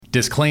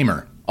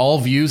Disclaimer. All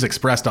views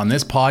expressed on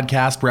this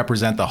podcast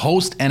represent the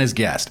host and his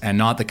guest, and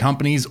not the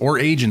companies or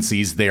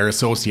agencies they are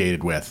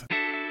associated with.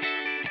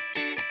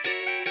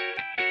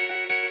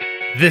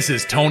 This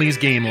is Tony's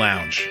Game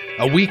Lounge,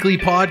 a weekly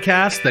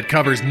podcast that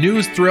covers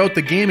news throughout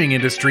the gaming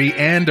industry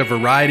and a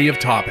variety of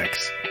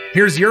topics.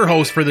 Here's your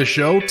host for the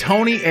show,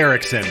 Tony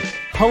Erickson.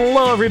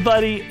 Hello,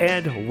 everybody,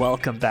 and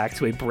welcome back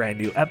to a brand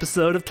new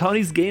episode of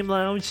Tony's Game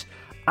Lounge.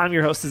 I'm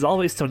your host, as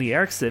always, Tony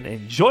Erickson,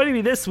 and joining me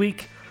this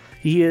week,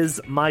 he is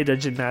my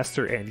Dungeon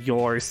Master and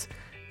yours.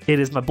 It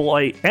is my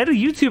boy and a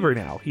YouTuber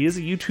now. He is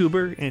a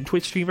YouTuber and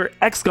Twitch streamer,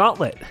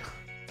 XGauntlet.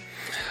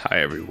 Hi,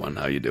 everyone.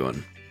 How you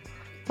doing?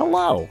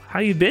 Hello.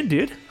 How you been,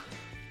 dude?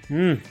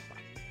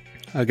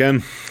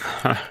 Again,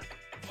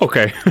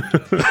 okay.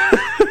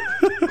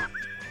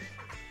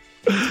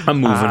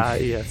 I'm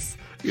moving. Yes.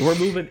 We're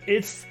moving.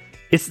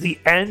 It's the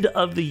end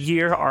of the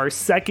year. Our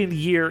second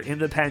year in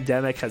the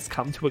pandemic has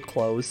come to a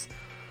close.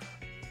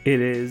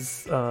 It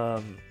is...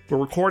 We're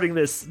recording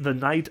this the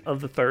night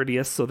of the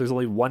 30th, so there's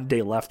only one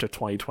day left of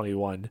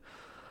 2021.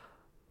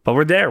 But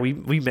we're there.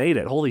 We made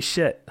it. Holy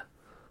shit.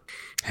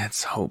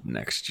 Let's hope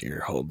next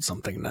year holds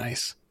something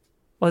nice.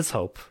 Let's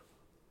hope.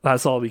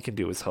 That's all we can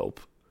do is hope.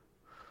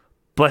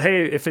 But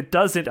hey, if it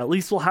doesn't, at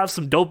least we'll have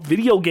some dope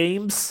video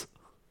games.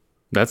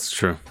 That's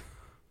true.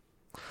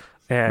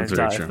 And That's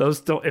very true.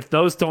 if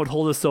those don't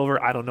hold us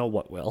over, I don't know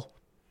what will.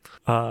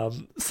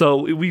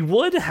 So we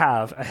would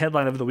have a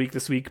headline of the week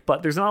this week,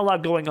 but there's not a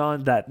lot going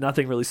on that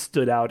nothing really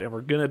stood out, and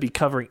we're going to be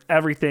covering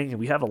everything, and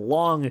we have a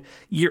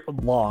year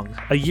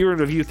in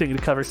review thing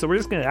to cover, so we're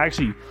just going to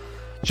actually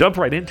jump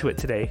right into it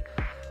today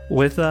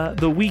with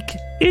the week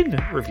in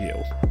review.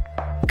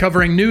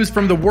 Covering news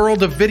from the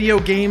world of video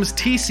games,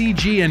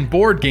 TCG, and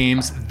board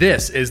games,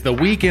 this is the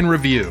Week in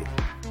Review.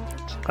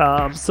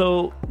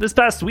 So this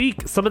past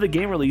week, some of the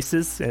game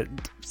releases,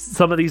 and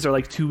some of these are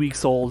like 2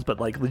 weeks old, but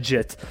like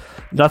legit,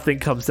 nothing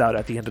comes out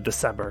at the end of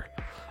December.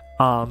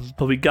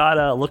 But we got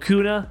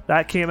Lacuna,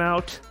 that came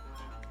out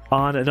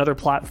on another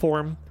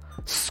platform.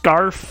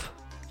 Scarf,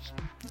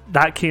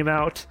 that came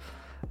out.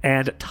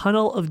 And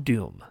Tunnel of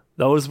Doom.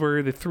 Those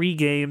were the three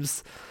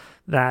games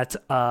that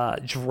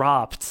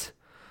dropped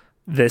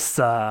this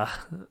last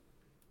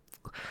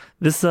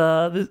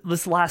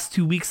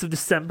 2 weeks of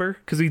December,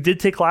 because we did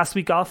take last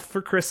week off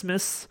for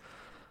Christmas,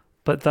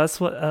 but that's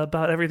what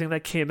about everything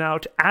that came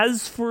out.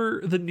 As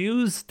for the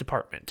news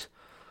department,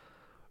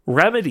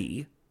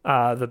 Remedy,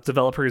 the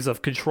developers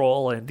of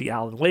Control and the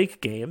Alan Wake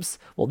games,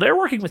 well, they're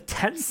working with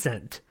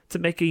Tencent to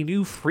make a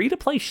new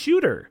free-to-play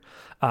shooter,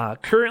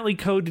 currently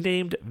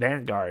codenamed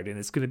Vanguard, and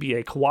it's going to be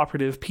a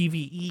cooperative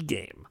PvE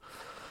game,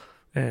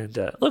 and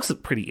it looks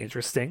pretty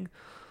interesting.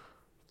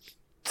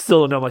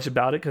 Still don't know much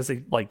about it because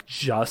they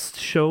just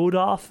showed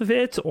off of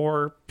it,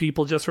 or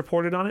people just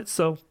reported on it.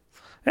 So,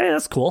 hey,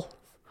 that's cool.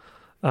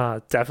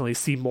 Definitely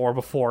see more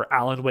before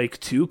Alan Wake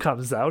 2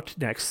 comes out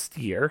next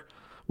year,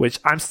 which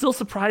I'm still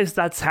surprised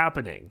that's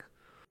happening.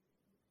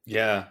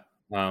 Yeah,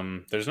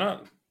 there's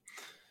not.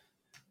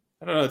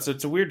 I don't know.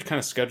 It's a weird kind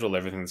of schedule.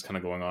 Everything that's kind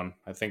of going on.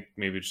 I think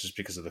maybe it's just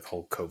because of the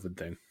whole COVID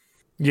thing.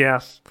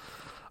 Yeah.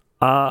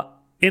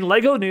 In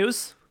Lego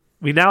news,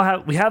 we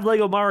have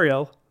Lego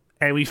Mario.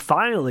 And we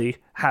finally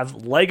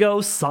have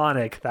Lego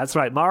Sonic. That's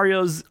right,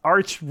 Mario's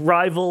arch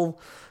rival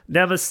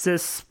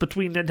nemesis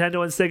between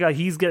Nintendo and Sega.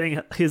 He's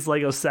getting his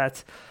Lego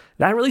set.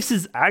 That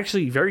releases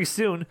actually very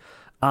soon.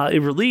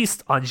 It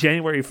released on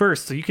January 1st,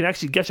 so you can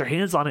actually get your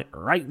hands on it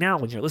right now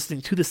when you're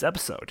listening to this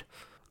episode.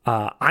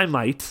 I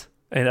might,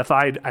 and if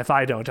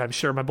I don't, I'm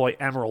sure my boy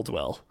Emerald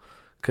will,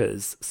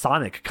 because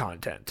Sonic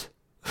content.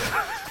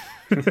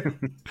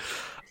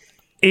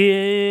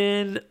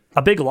 In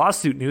a big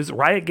lawsuit news,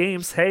 Riot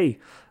Games, hey,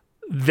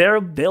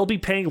 they'll be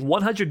paying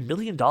 $100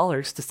 million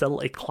to settle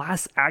a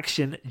class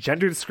action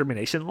gender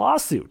discrimination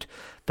lawsuit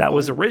that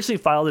was originally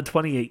filed in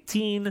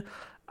 2018. They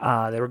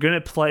were going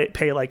to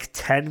pay like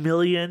 $10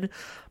 million,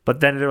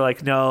 but then they're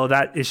like, no,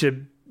 that it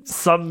should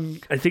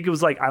I think it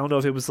was like, I don't know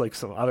if it was like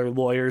some other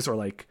lawyers or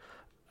like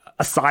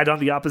a side on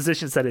the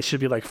opposition said it should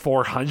be like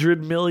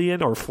 $400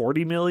 million or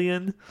 $40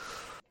 million.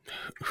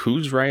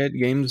 Who's Riot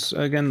Games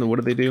again? What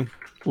do they do?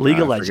 League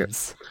of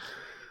Legends.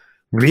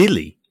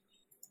 Really?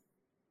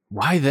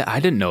 Why that? I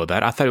didn't know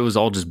that. I thought it was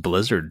all just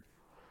Blizzard.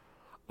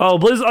 Oh,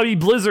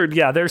 Blizzard,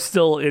 yeah, they're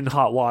still in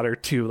hot water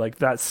too. Like,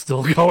 that's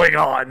still going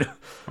on.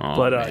 Oh,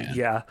 but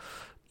man.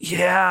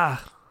 yeah.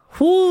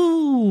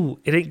 Whoo!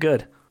 It ain't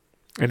good.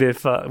 And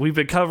if we've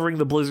been covering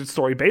the Blizzard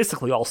story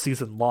basically all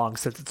season long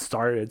since it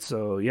started,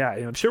 so yeah,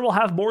 I'm sure we'll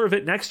have more of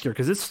it next year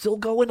because it's still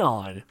going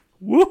on.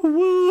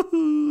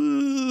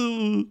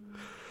 Woo!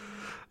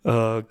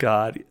 Oh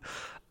God.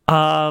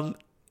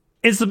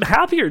 In some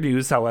happier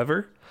news,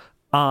 however.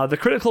 The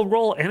Critical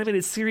Role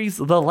animated series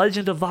The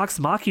Legend of Vox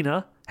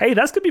Machina. Hey,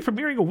 that's going to be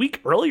premiering a week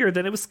earlier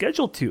than it was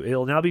scheduled to.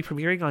 It'll now be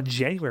premiering on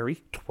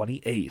January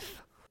 28th.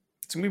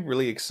 It's going to be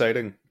really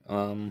exciting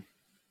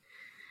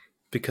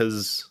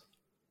because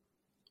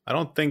I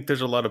don't think there's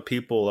a lot of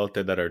people out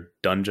there that are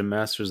dungeon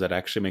masters that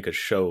actually make a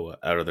show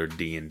out of their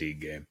D&D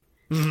game.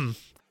 Mm-hmm.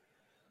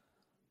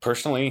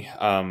 Personally,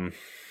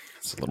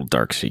 It's a little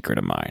dark secret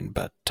of mine,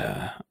 but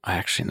I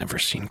actually never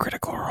seen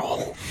Critical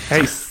Role.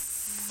 Hey,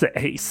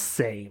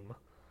 same.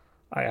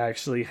 I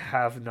actually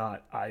have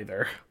not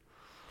either.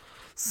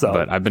 So,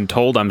 But I've been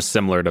told I'm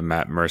similar to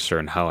Matt Mercer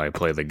in how I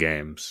play the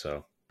game.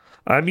 So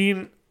I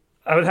mean,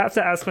 I would have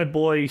to ask my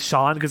boy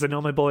Sean, because I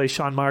know my boy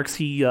Sean Marks.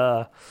 He,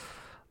 who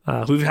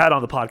we've had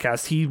on the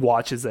podcast, he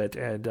watches it,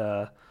 and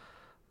I'll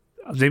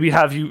maybe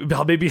have you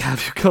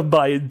come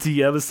by and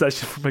DM a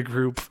session for my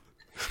group.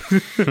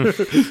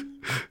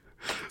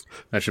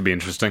 that should be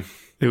interesting.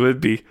 It would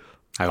be.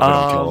 I hope I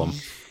don't kill him.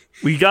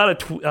 We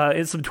got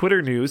in some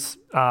Twitter news.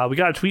 We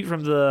got a tweet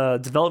from the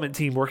development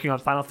team working on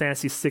Final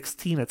Fantasy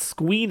 16 at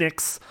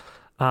Squeenix.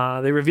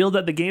 They revealed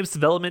that the game's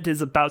development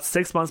is about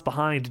 6 months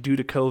behind due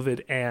to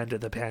COVID and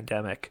the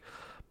pandemic,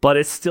 but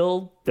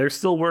they're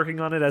still working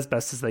on it as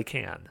best as they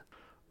can,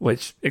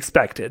 which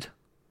expected.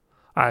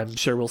 I'm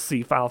sure we'll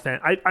see Final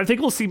Fantasy. I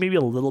think we'll see maybe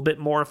a little bit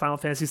more of Final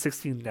Fantasy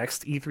 16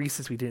 next E3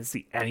 since we didn't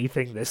see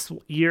anything this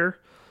year,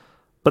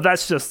 but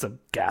that's just a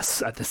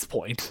guess at this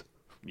point.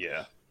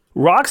 Yeah.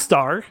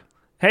 Rockstar,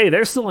 hey,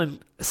 they're still in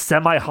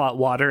semi-hot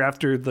water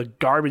after the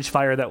garbage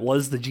fire that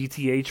was the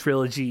GTA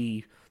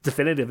Trilogy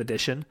Definitive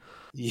Edition.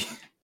 Yeah.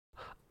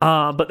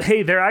 But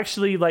hey, they're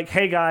actually like,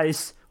 hey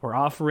guys, we're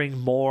offering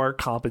more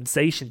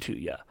compensation to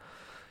you.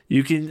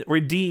 You can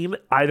redeem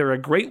either a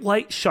Great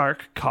White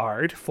Shark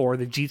card for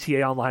the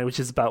GTA Online, which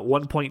is about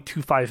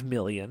 1.25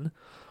 million,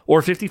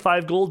 or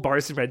 55 gold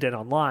bars in Red Dead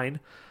Online.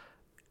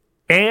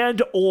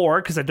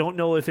 Or, because I don't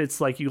know if it's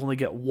like you only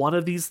get one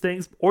of these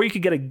things, or you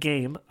could get a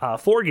game,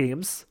 4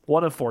 games,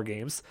 one of 4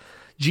 games,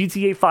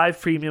 GTA 5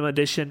 Premium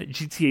Edition,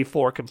 GTA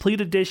 4 Complete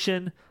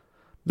Edition,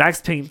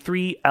 Max Payne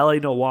 3, LA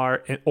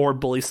Noire, or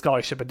Bully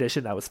Scholarship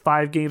Edition. That was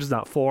 5 games,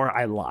 not 4.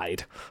 I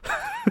lied.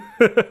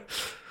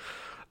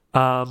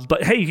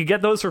 But hey, you can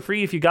get those for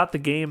free if you got the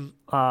game.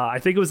 I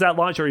think it was at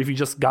launch, or if you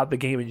just got the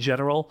game in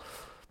general,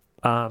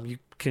 you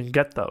can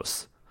get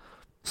those.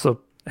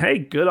 So hey,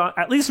 good on.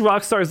 At least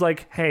Rockstar's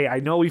like, hey,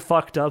 I know we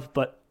fucked up,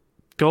 but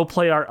go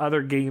play our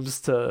other games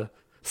to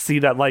see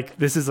that like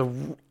this is a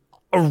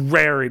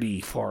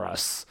rarity for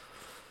us,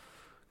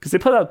 because they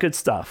put out good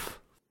stuff.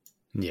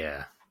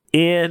 Yeah.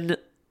 In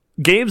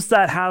games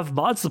that have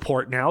mod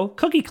support now,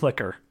 Cookie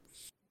Clicker.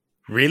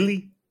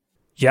 Really?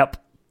 Yep.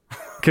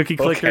 Cookie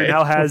Clicker Okay.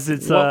 now has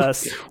its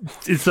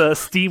a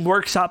Steam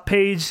Workshop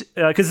page,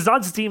 because it's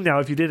on Steam now.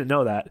 If you didn't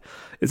know that,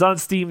 it's on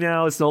Steam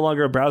now. It's no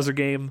longer a browser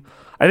game.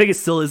 I think it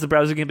still is a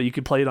browser game, but you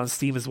can play it on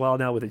Steam as well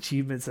now with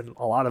achievements and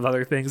a lot of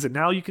other things. And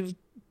now you can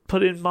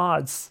put in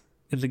mods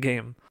in the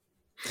game.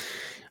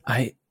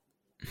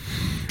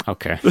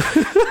 Okay.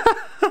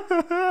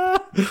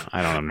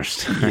 I don't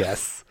understand.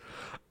 Yes.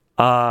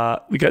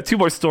 We got 2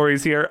 more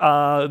stories here.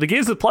 The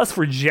Games with Plus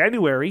for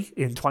January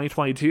in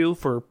 2022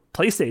 for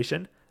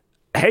PlayStation.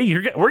 Hey,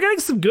 we're getting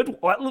some good.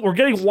 We're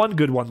getting one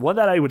good one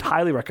that I would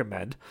highly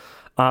recommend.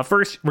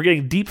 First, we're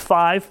getting Deep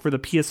 5 for the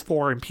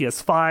PS4 and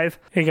PS5.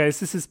 Hey guys,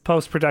 this is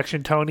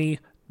post-production Tony.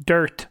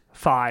 Dirt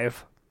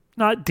 5.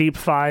 Not Deep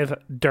 5,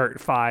 Dirt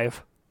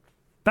 5.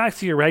 Back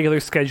to your regular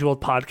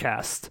scheduled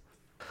podcast.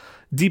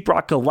 Deep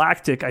Rock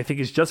Galactic, I think,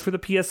 is just for the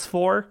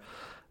PS4.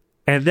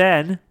 And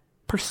then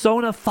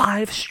Persona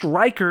 5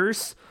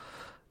 Strikers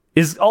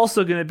is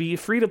also going to be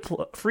free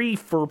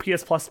for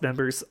PS Plus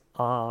members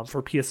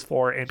for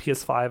PS4 and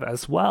PS5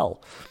 as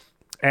well.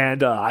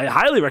 And I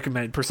highly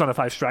recommend Persona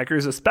 5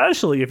 Strikers,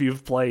 especially if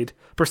you've played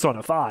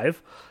Persona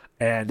 5.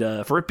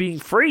 And for it being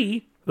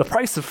free, the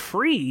price of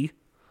free,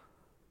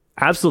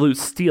 absolute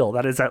steal.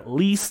 That is at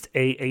least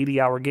a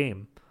 80-hour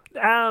game.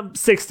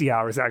 60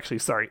 hours, actually,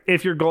 sorry.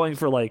 If you're going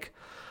for, like,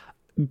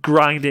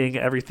 grinding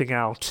everything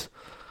out.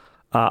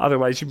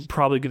 Otherwise, you're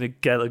probably going to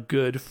get a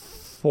good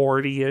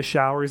 40-ish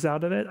hours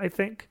out of it, I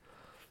think.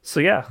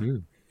 So, yeah,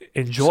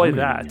 enjoy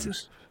that.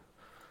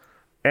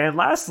 And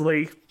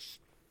lastly,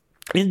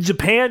 in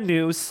Japan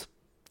news,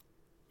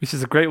 which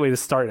is a great way to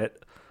start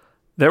it,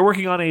 they're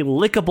working on a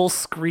lickable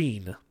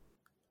screen.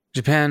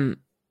 Japan,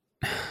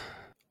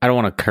 I don't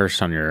want to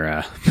curse on your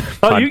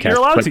podcast. You're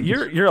allowed to.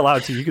 You're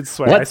allowed to. You can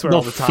swear. I swear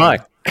all the time.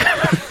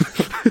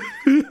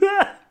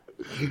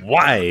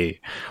 Why?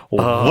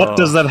 What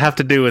does that have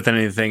to do with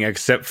anything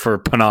except for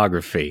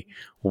pornography?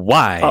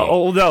 Why?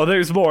 No,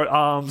 there's more.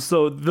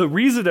 So the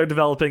reason they're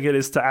developing it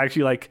is to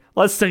actually, like,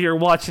 let's say you're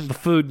watching the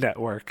Food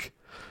Network,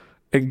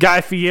 and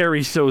Guy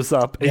Fieri shows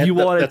up, and you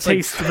want to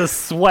taste the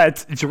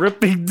sweat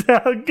dripping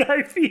down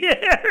Guy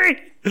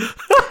Fieri.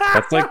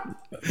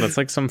 That's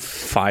like some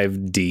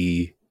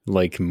 5D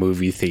like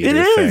movie theater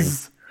It thing.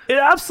 is. It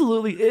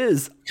absolutely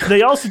is.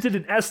 They also did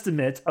an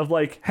estimate of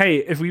like, hey,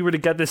 if we were to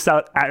get this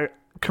out at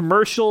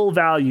commercial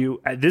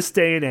value at this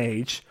day and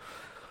age,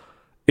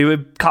 it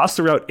would cost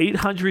around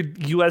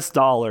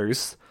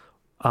 $800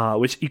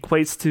 which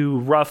equates to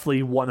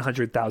roughly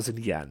 100,000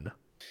 yen.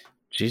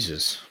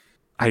 Jesus.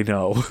 I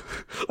know.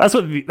 That's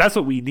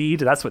what we need.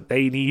 That's what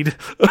they need.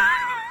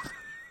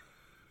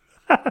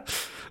 Well,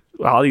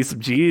 I'll need some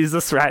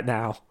Jesus right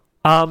now.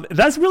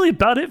 That's really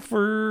about it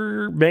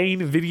for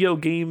main video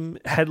game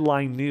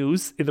headline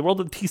news. In the world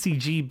of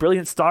TCG,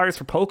 Brilliant Stars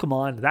for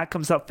Pokemon, that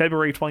comes out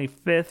February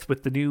 25th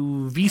with the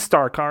new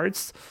V-Star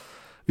cards.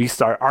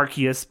 V-Star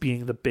Arceus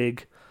being the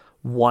big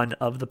one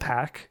of the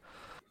pack.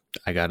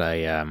 I got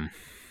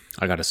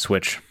a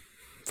Switch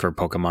for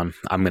Pokemon.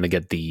 I'm gonna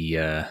get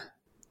the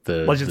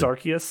Legends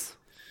Arceus?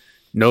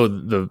 No,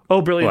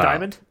 Brilliant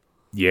Diamond?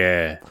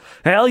 Yeah.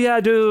 Hell yeah,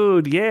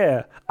 dude.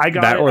 Yeah. I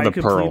got that it. or I the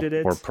Pearl. completed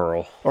it. Or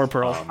Pearl. Or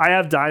Pearl. I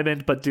have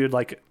Diamond, but dude,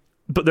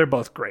 but they're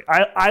both great.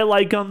 I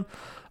like them.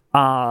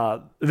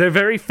 They're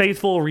very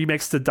faithful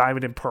remix to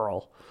Diamond and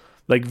Pearl.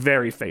 Like,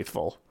 very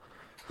faithful.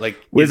 Like,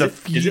 With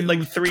is it like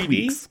 3D?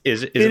 tweaks.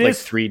 Is it like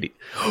 3D?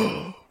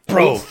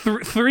 Bro,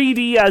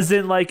 3D as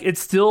in like it's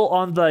still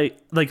on the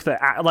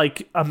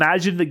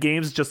imagine the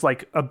game's just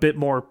like a bit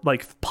more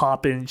like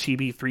pop-in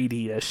chibi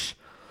 3D-ish.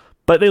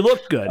 But they look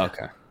good.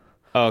 Okay.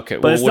 Okay.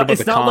 But Well, it's what not, about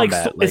it's the not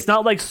combat? like it's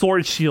not like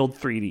Sword Shield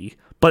 3D,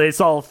 but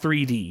it's all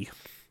 3D.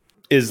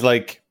 Is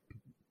like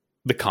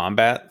the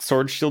combat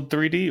Sword Shield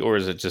 3D, or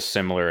is it just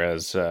similar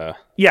as?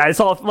 Yeah, it's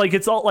all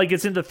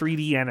it's in the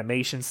 3D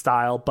animation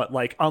style, but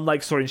like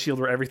unlike Sword and Shield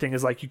where everything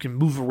is like you can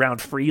move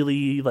around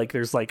freely, like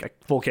there's like a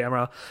full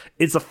camera.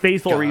 It's a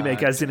faithful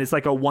remake, as in it's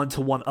like a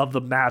 1-to-1 of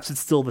the maps. It's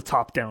still the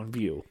top-down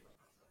view.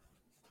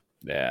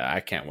 Yeah, I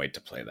can't wait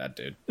to play that,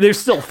 dude. They're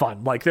still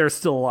fun. Like, there's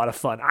still a lot of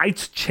fun. I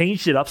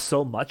changed it up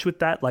so much with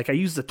that. Like, I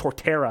used the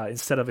Torterra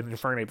instead of an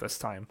Infernape this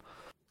time.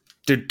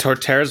 Dude,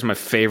 Torterra's my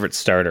favorite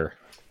starter.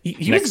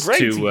 He was great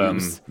to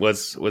use.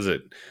 Was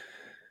it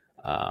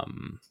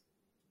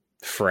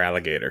for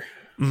Alligator?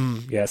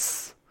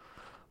 Yes.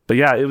 But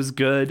yeah, it was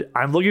good.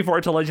 I'm looking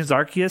forward to Legends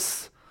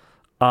Arceus.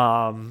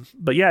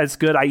 But yeah, it's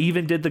good. I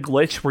even did the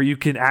glitch where you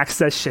can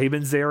access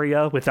Shaman's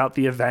area without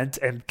the event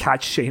and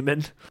catch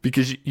Shaman,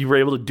 because you were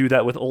able to do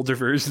that with older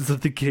versions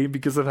of the game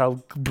because of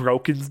how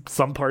broken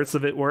some parts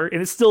of it were.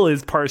 And it still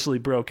is partially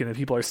broken and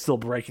people are still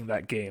breaking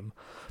that game.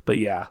 But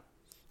yeah,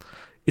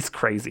 it's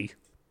crazy.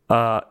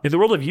 In the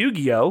world of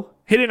Yu-Gi-Oh!,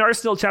 Hidden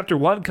Arsenal Chapter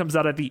 1 comes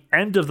out at the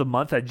end of the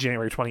month at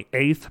January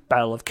 28th,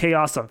 Battle of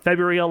Chaos on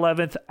February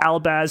 11th,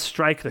 Albaz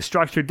Strike the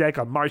Structure Deck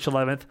on March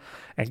 11th,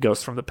 and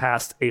Ghosts from the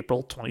Past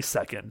April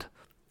 22nd.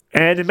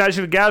 And in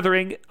Magic the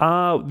Gathering,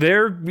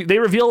 they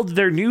revealed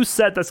their new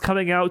set that's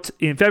coming out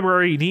in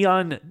February,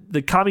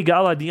 the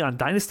Kamigawa Neon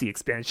Dynasty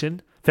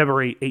expansion,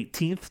 February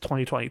 18th,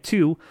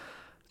 2022.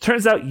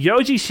 Turns out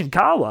Yoji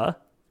Shinkawa,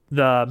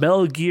 the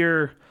Metal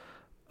Gear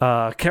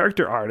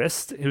character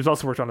artist, who's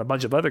also worked on a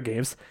bunch of other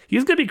games,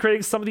 he's going to be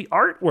creating some of the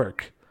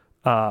artwork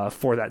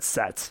for that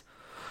set.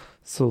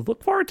 So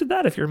look forward to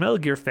that if you're a Metal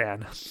Gear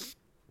fan.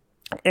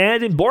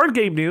 And in board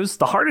game news,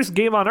 the hardest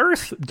game on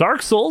Earth,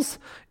 Dark Souls,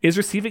 is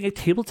receiving a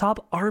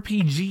tabletop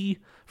RPG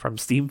from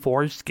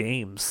Steamforged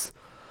Games.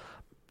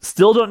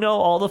 Still don't know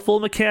all the full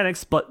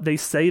mechanics, but they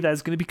say that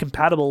it's going to be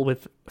compatible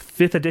with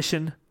 5th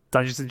edition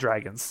Dungeons &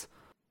 Dragons.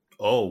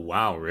 Oh,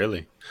 wow,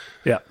 really?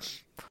 Yeah.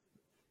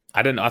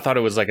 I thought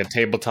it was like a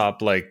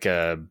tabletop, like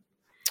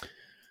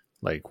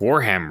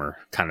Warhammer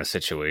kind of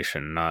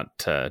situation,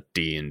 not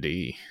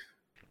D&D.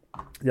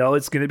 No,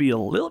 it's going to be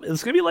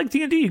it's going to be like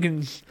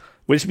D&D.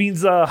 Which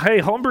means, hey,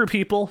 homebrew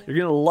people, you're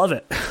going to love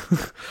it.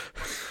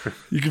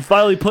 You can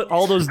finally put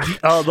all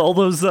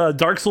those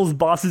Dark Souls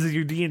bosses in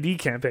your D&D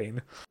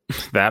campaign.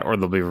 That, or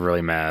they'll be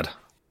really mad.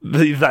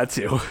 That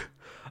too.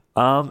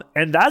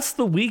 And that's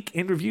the week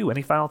in review.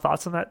 Any final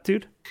thoughts on that,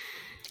 dude?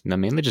 No,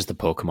 mainly just the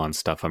Pokemon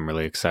stuff I'm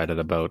really excited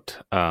about.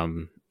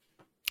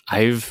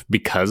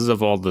 Because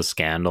of all the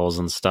scandals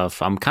and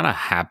stuff, I'm kind of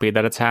happy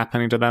that it's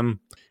happening to them.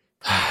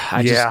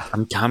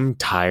 I'm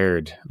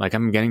tired. Like,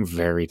 I'm getting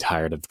very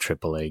tired of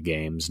AAA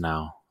games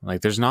now.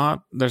 Like, there's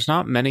not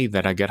many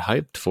that I get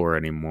hyped for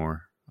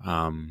anymore.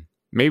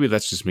 Maybe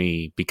that's just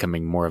me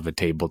becoming more of a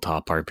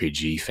tabletop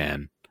RPG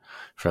fan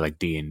for like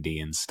D&D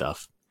and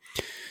stuff.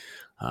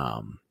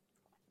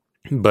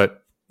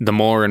 But the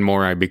more and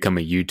more I become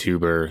a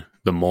YouTuber,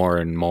 the more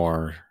and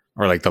more,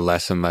 or like the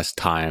less and less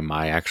time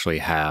I actually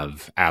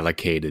have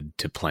allocated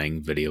to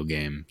playing video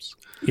games.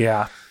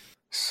 Yeah.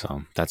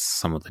 So that's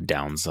some of the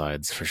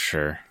downsides for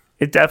sure.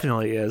 It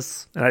definitely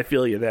is. And I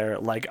feel you there.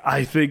 Like,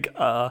 I think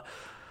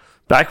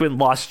back when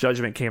Lost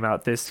Judgment came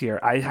out this year,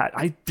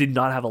 I did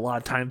not have a lot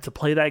of time to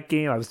play that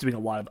game. I was doing a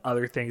lot of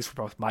other things for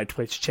both my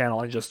Twitch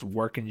channel and just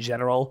work in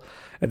general.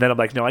 And then I'm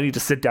like, no, I need to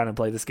sit down and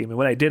play this game. And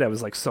when I did, I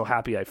was like so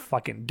happy I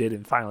fucking did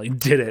and finally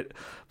did it.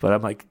 But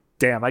I'm like,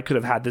 damn, I could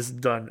have had this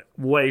done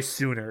way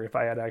sooner if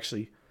I had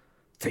actually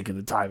taken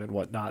the time and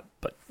whatnot.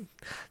 But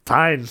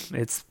time,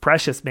 it's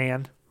precious,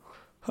 man.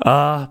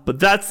 But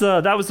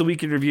that was the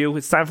week in review.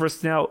 It's time for us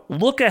to now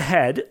look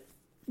ahead,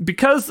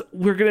 because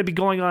we're going to be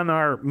going on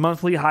our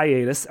monthly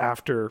hiatus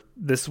after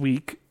this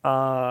week. Here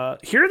are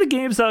the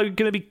games that are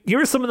going to be.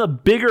 Here are some of the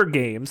bigger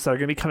games that are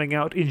going to be coming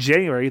out in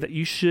January that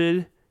you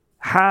should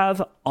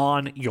have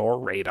on your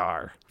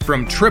radar.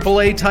 From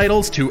AAA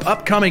titles to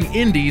upcoming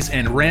indies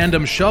and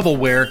random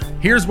shovelware,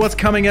 here's what's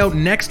coming out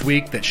next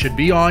week that should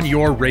be on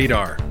your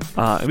radar.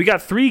 And we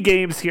got 3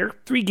 games here.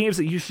 3 games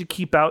that you should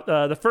keep out.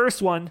 The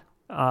first one,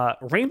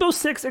 Rainbow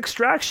Six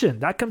Extraction,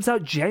 that comes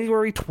out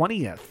January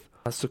 20th.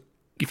 So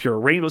if you're a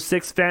Rainbow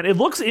Six fan, it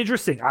looks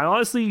interesting. I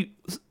honestly,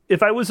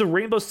 if I was a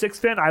Rainbow Six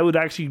fan, I would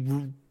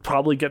actually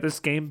probably get this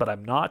game, but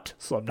I'm not,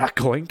 so I'm not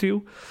going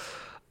to.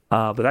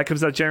 But that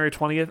comes out January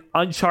 20th.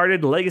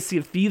 Uncharted Legacy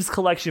of Thieves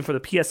Collection for the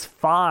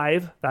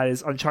PS5. That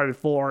is Uncharted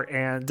 4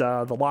 and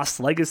The Lost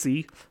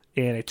Legacy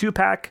in a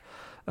 2-pack.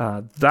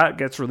 That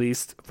gets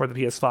released for the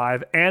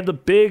PS5. And the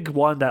big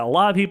one that a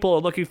lot of people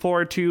are looking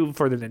forward to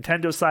for the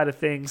Nintendo side of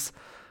things,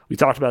 we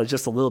talked about it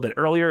just a little bit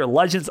earlier,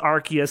 Legends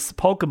Arceus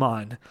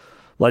Pokemon.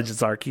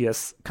 Legends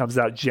Arceus comes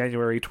out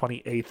January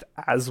 28th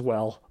as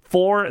well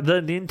for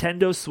the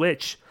Nintendo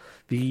Switch.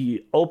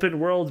 The open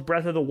world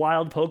Breath of the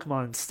Wild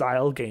Pokemon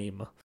style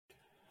game.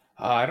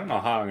 I don't know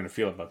how I'm going to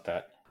feel about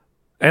that.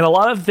 And a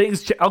lot of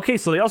things... Okay,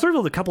 so they also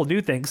revealed a couple new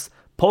things.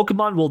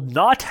 Pokemon will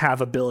not have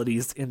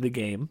abilities in the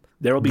game.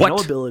 There will be no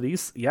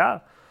abilities. Yeah.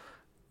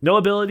 No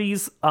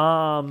abilities.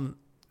 Combat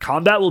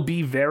will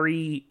be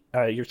very...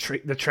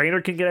 the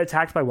trainer can get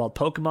attacked by wild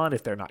Pokemon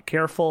if they're not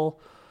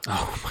careful.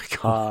 Oh my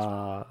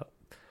god.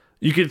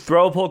 You can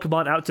throw a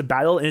Pokemon out to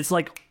battle, and it's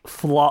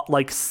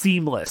like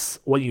seamless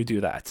when you do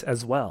that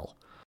as well.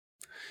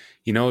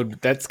 You know,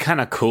 that's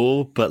kind of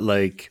cool, but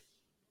like...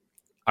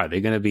 Are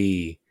they going to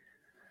be...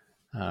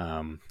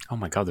 oh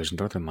my god, there's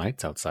Northern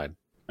Lights outside.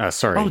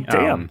 Sorry. Oh,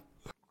 damn.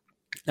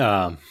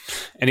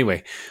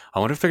 Anyway, I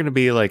wonder if they're going to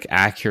be like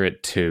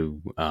accurate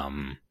to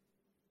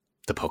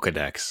the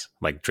Pokedex,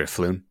 like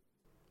Drifloon.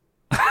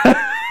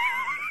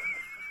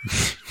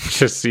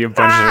 Just see a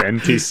bunch of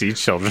NPC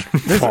children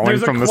falling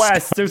from the sky.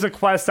 There's a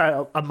quest.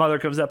 A mother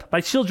comes up. My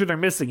children are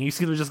missing. You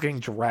see them just getting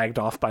dragged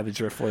off by the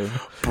Drifloon.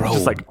 Bro,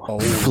 just like,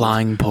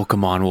 flying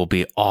Pokemon will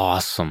be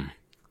awesome.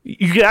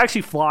 You can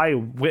actually fly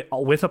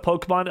with a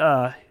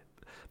Pokemon.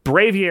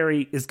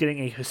 Braviary is getting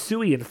a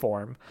Hisuian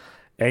form,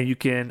 and you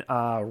can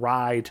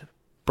ride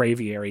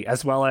Braviary,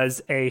 as well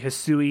as a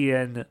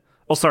Hisuian...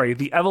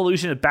 the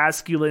evolution of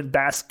Basculin,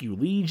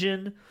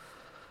 Basculegion,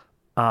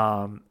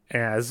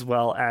 as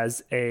well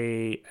as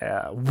a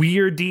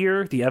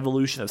Weirdeer, the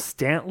evolution of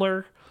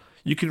Stantler,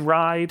 you can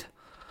ride.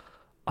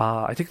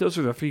 I think those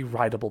are the 3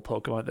 rideable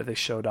Pokemon that they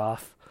showed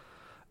off.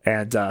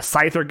 And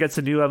Scyther gets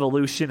a new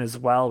evolution as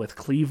well with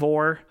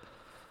Cleavor.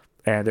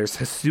 And there's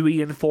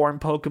Hisuian form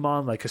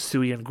Pokemon like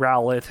Hisuian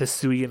Growlithe,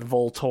 Hisuian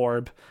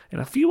Voltorb,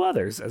 and a few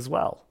others as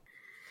well.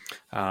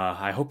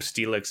 I hope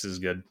Steelix is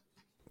good.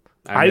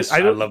 I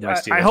love my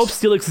Steelix. I hope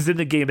Steelix is in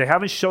the game. They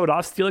haven't showed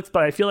off Steelix,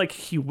 but I feel like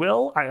he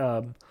will.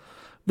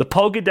 The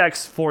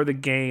Pokedex for the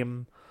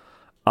game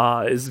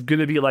is going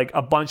to be like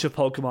a bunch of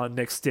Pokemon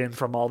mixed in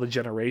from all the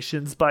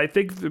generations, but I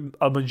think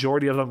a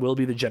majority of them will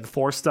be the Gen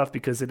 4 stuff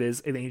because it is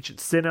an Ancient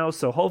Sinnoh,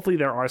 so hopefully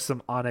there are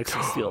some Onix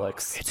and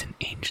Steelix. It's an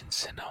Ancient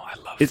Sinnoh. I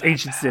love it. It's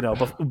Ancient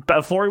Sinnoh.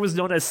 Before it was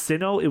known as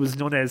Sinnoh, it was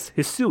known as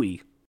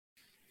Hisui.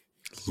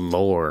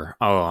 Lore.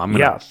 Oh, I'm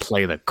going to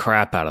play the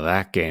crap out of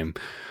that game.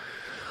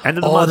 End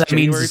of the month,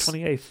 January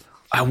 28th.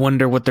 I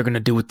wonder what they're going to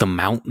do with the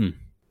mountain.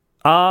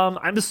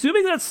 I'm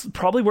assuming that's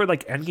probably where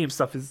like endgame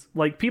stuff is.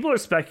 Like, people are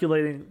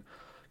speculating...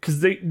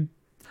 Because in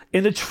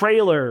the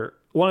trailer,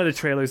 one of the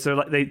trailers,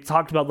 they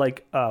talked about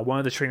like one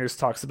of the trainers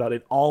talks about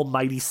an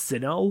almighty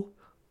Sinnoh,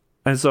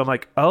 and so I'm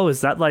like, oh,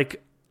 is that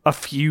like a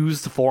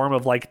fused form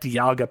of like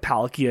Dialga,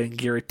 Palkia, and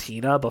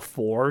Giratina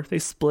before they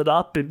split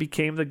up and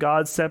became the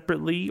gods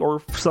separately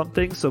or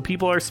something? So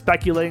people are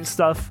speculating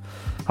stuff.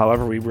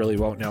 However, we really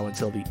won't know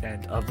until the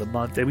end of the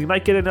month, and we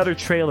might get another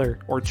trailer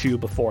or 2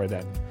 before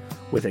then,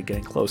 with it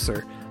getting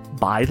closer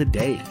by the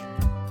day.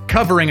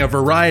 Covering a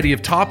variety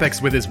of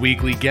topics with his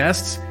weekly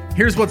guests,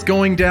 here's what's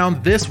going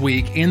down this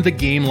week in the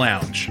Game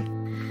Lounge.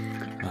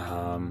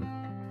 I'm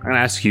going to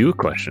ask you a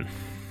question.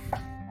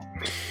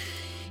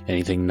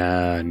 Anything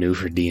new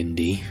for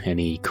D&D?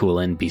 Any cool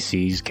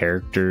NPCs,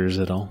 characters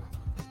at all?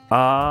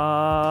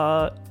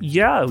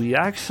 Yeah, we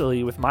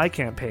actually, with my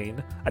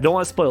campaign, I don't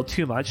want to spoil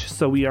too much,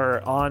 so we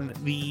are on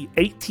the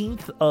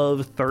 18th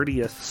of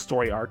 30th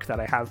story arc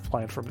that I have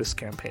planned for this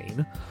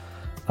campaign.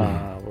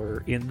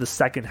 We're in the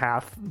second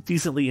half,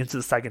 decently into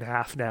the second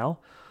half now.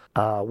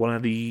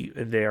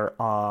 The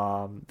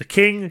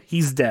king,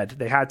 he's dead.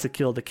 They had to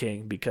kill the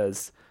king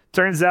because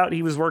turns out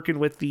he was working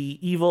with the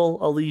evil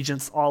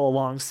Allegiance all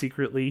along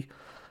secretly.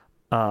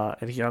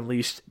 And he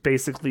unleashed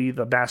basically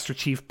the Master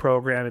Chief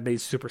program and made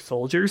super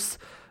soldiers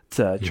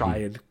to try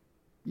and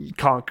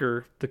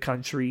conquer the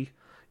country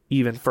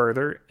even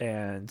further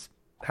and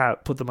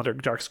put them under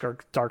Dark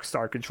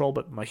Star control.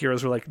 But my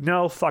heroes were like,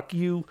 no, fuck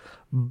you,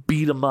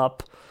 beat him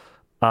up.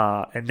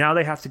 And now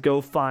they have to go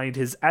find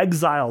his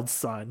exiled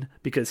son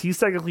because he's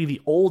technically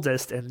the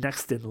oldest and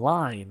next in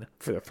line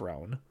for the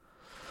throne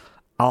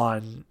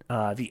on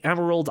the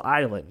Emerald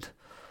Island.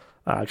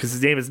 Because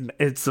his name is,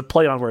 it's a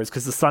play on words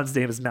because the son's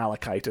name is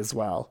Malachite as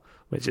well,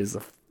 which is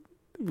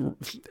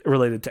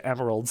related to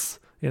emeralds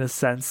in a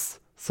sense.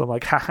 So I'm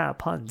like, haha,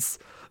 puns.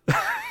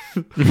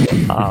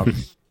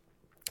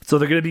 So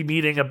they're going to be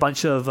meeting a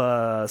bunch of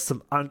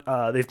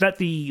they've met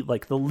the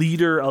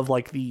leader of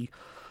like the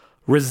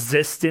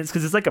resistance,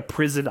 because it's like a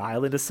prison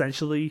island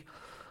essentially.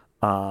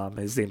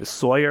 His name is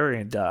Sawyer,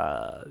 and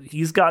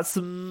he's got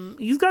some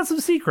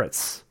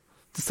secrets,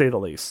 to say the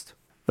least,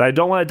 that I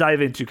don't want to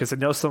dive into because I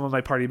know some of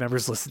my party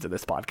members listen to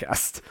this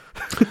podcast.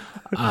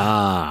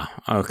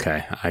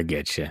 Okay, I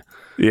get you.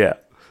 Yeah,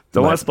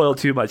 don't want to spoil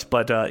too much,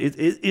 but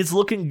it's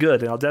looking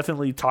good, and I'll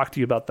definitely talk to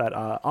you about that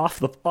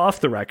off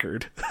the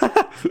record.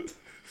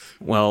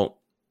 Well,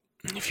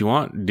 if you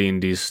want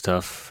D&D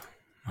stuff,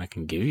 I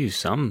can give you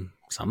some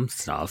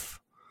stuff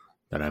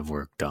that I've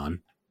worked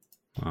on.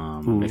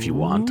 If you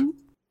want.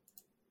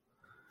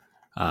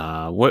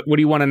 What do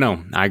you want to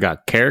know? I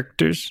got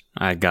characters.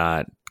 I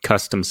got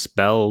custom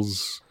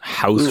spells,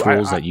 house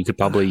rules that you could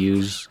probably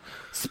use.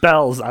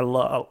 Spells. I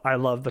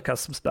love the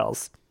custom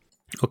spells.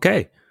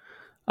 Okay.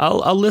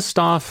 I'll list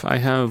off. I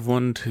have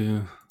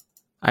I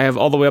have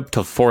all the way up to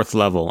 4th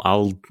level.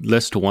 I'll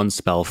list one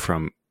spell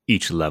from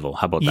each level.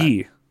 How about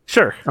that?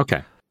 Sure.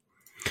 Okay.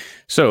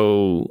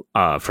 So,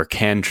 for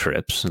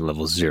cantrips,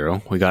 level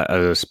 0, we got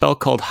a spell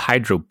called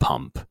Hydro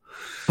Pump.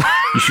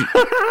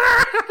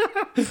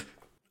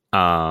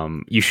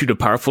 You shoot a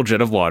powerful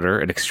jet of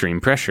water at extreme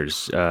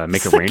pressures.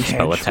 Make a ranged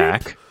spell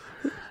attack.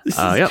 This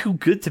is too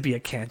good to be a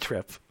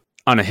cantrip.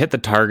 On a hit, the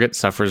target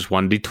suffers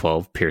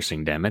 1d12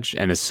 piercing damage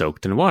and is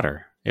soaked in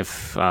water.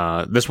 If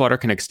this water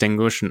can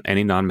extinguish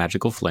any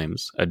non-magical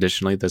flames.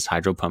 Additionally, this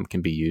Hydro Pump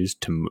can be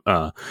used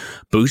to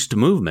boost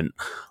movement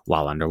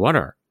while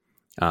underwater.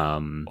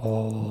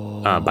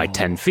 By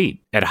 10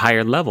 feet. At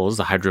higher levels,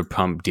 the Hydro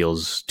Pump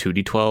deals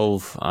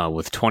 2d12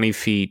 with 20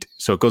 feet,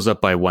 so it goes up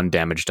by 1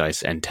 damage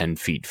dice and 10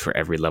 feet for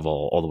every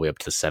level, all the way up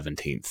to the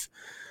 17th,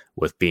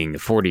 with being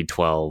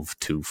 40-12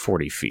 to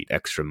 40 feet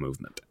extra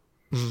movement.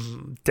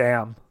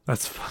 Damn,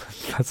 that's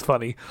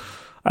funny.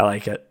 I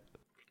like it.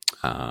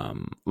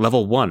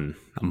 Level 1,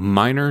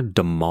 Minor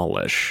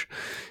Demolish.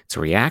 It's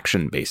a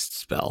reaction-based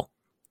spell,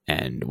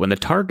 and when a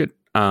target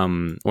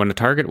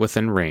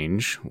within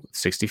range,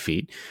 60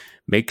 feet,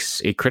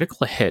 makes a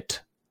critical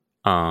hit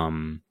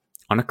on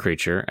a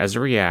creature, as a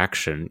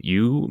reaction,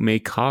 you may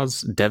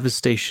cause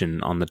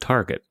devastation on the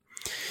target.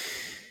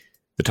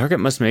 The target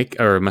must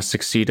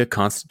succeed a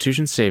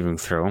Constitution saving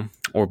throw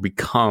or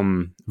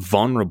become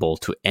vulnerable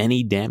to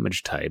any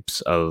damage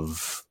types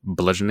of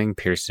bludgeoning,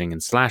 piercing,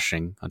 and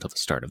slashing until the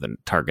start of the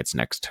target's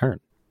next turn.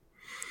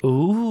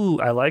 Ooh,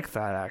 I like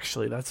that,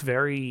 actually. That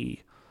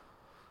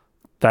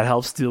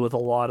helps deal with a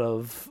lot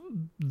of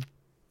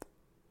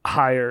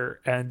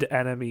higher end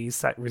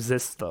enemies that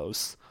resist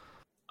those.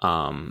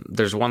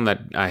 There's one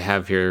that I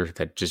have here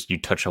that just you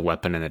touch a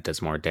weapon and it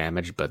does more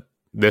damage, but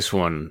this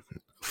one,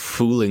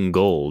 Fooling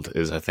Gold,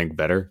 is I think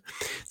better.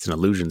 It's an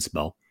illusion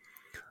spell.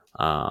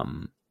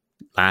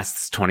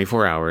 Lasts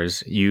 24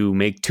 hours. You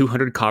make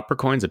 200 copper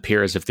coins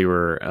appear as if they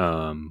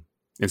were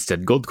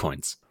instead gold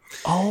coins.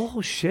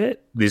 Oh,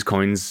 shit. These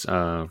coins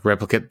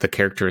replicate the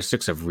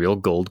characteristics of real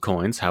gold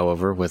coins.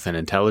 However, with an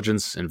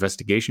intelligence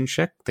investigation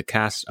check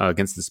against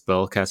the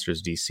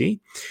spellcaster's DC,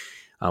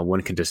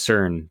 one can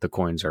discern the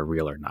coins are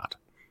real or not.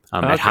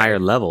 At higher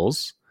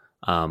levels,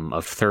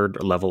 of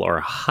 3rd level or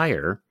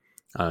higher,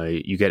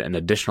 you get an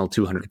additional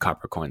 200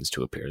 copper coins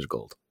to appear as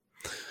gold.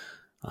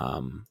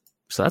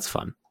 So that's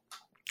fun.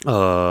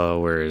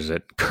 Where is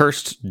it?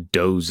 Cursed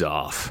Doze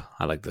Off.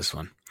 I like this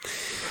one.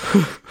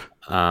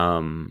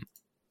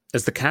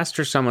 As the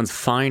caster summons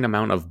fine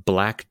amount of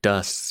black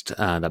dust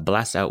that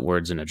blasts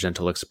outwards in a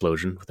gentle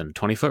explosion within a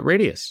 20-foot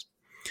radius.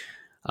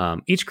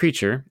 Each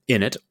creature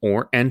in it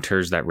or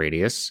enters that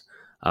radius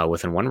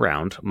within 1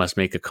 round must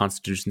make a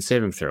Constitution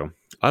saving throw.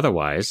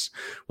 Otherwise,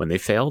 when they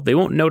fail, they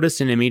won't notice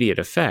an immediate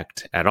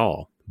effect at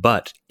all.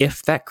 But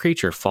if that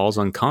creature falls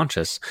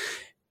unconscious,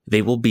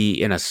 they will be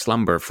in a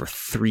slumber for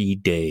 3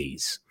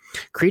 days.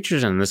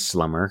 Creatures in this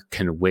slumber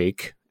can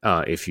wake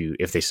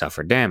if they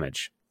suffer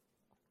damage.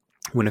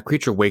 When a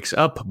creature wakes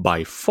up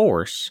by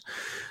force,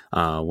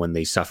 when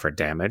they suffer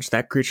damage,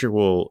 that creature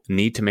will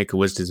need to make a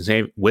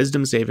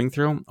wisdom saving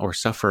throw or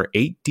suffer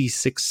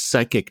 8d6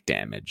 psychic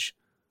damage.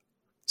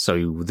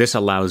 So this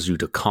allows you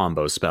to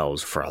combo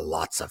spells for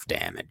lots of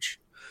damage.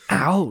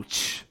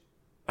 Ouch.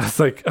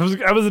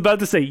 I was about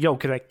to say, yo,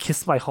 can I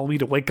kiss my homie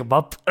to wake him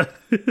up?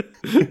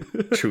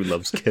 True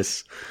love's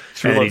kiss.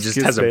 And he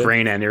just has a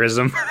brain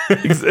aneurysm.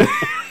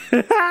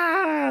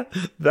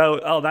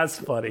 That's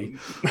funny.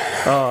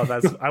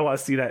 I want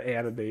to see that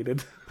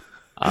animated.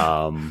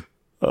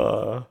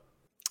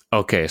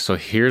 Okay, so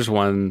here's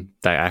one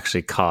that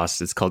actually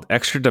costs. It's called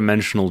Extra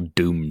Dimensional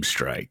Doom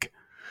Strike.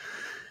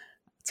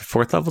 It's a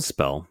 4th level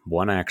spell,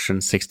 1 action,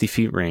 60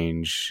 feet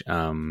range,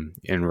 and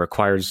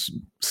requires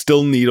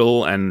Still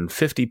Needle and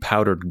 50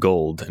 powdered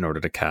gold in order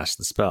to cast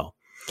the spell.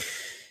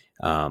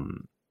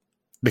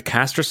 The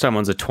caster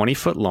summons a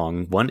 20-foot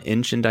long, 1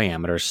 inch in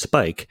diameter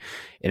spike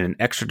in an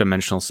extra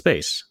dimensional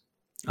space.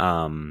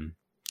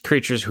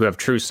 Creatures who have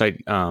true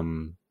sight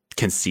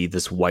can see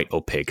this white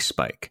opaque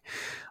spike.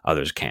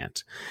 Others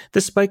can't.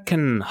 This spike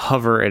can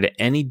hover at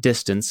any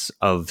distance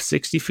of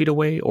 60 feet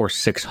away or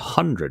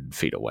 600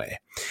 feet away.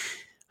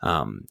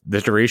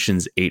 The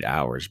duration's 8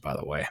 hours, by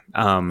the way.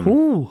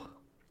 Ooh.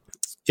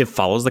 It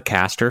follows the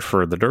caster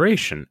for the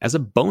duration. As a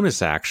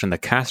bonus action, the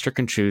caster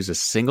can choose a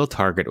single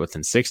target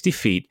within 60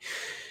 feet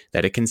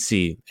that it can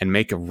see and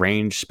make a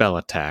ranged spell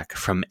attack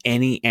from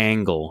any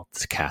angle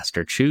the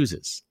caster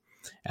chooses,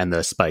 and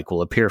the spike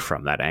will appear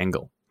from that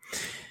angle.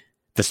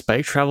 The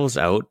spike travels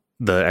out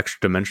the extra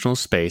dimensional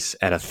space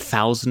at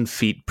 1,000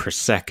 feet per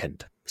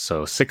second,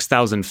 so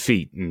 6,000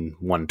 feet in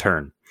one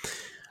turn.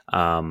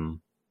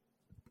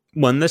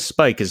 When this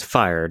spike is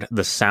fired,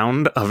 the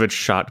sound of its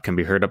shot can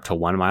be heard up to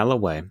 1 mile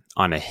away.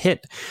 On a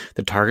hit,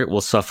 the target will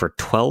suffer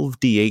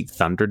 12d8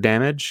 thunder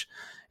damage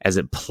as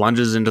it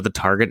plunges into the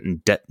target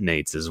and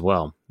detonates as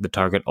well. The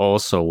target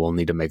also will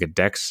need to make a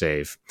dex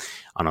save.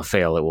 On a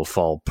fail, it will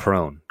fall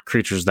prone.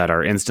 Creatures that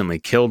are instantly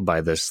killed by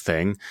this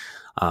thing,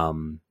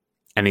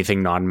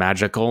 anything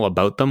non-magical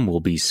about them will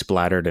be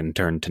splattered and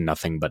turned to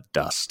nothing but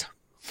dust.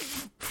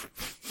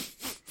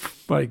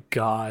 My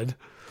God.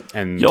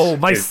 And yo,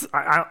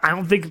 I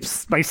don't think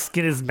my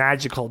skin is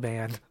magical,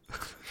 man.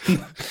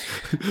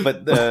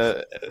 But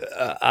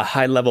a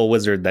high-level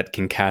wizard that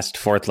can cast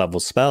 4th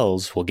level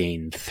spells will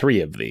gain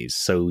 3 of these.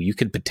 So you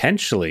could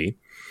potentially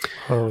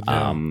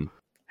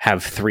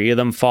have 3 of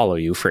them follow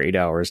you for 8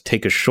 hours,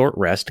 take a short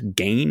rest,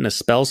 gain a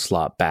spell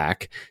slot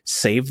back,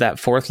 save that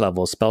 4th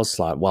level spell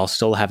slot while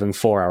still having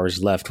 4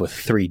 hours left with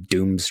 3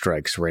 doom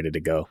strikes ready to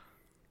go.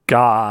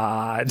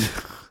 God.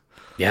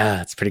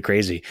 Yeah, it's pretty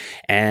crazy.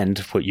 And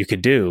what you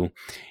could do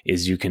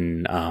is you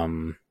can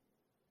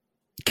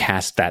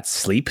cast that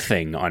sleep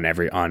thing on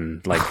people,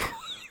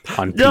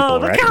 no,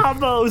 the right?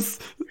 combos.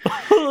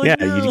 Oh, yeah,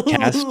 no.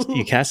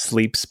 you cast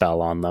sleep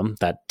spell on them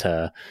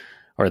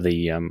or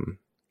the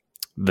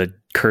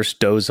curse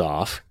doze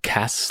off,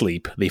 cast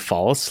sleep, they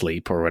fall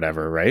asleep or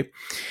whatever, right?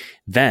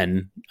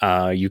 Then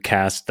you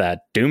cast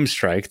that doom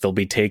strike, they'll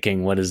be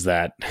taking, what is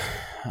that?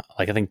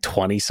 Like I think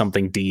 20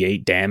 something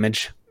d8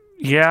 damage.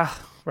 Yeah,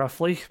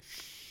 roughly.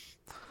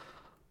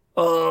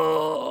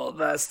 Oh,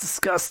 that's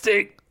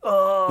disgusting.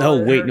 Oh, no,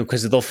 wait, no,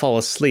 because they'll fall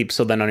asleep.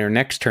 So then on your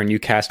next turn, you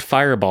cast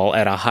Fireball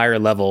at a higher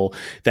level.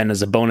 Then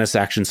as a bonus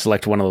action,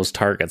 select one of those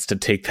targets to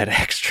take that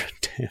extra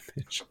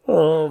damage.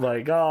 Oh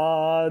my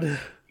God.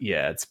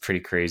 Yeah, it's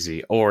pretty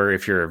crazy. Or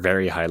if you're a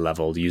very high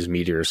level, use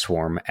Meteor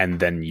Swarm and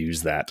then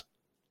use that.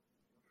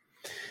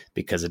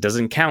 Because it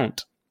doesn't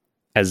count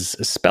as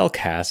a spell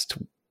cast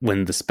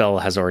when the spell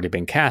has already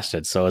been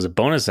casted. So as a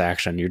bonus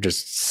action, you're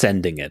just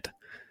sending it.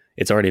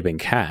 It's already been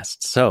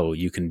cast, so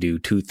you can do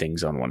 2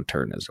 things on 1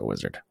 turn as a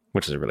wizard,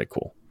 which is really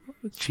cool.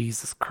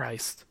 Jesus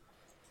Christ.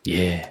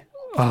 Yeah.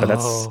 But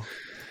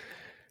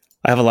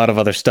I have a lot of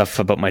other stuff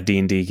about my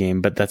D&D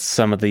game, but that's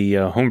some of the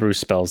homebrew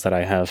spells that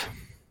I have.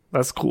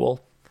 That's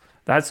cool.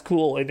 That's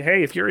cool. And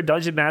hey, if you're a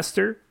dungeon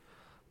master,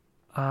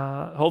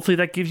 hopefully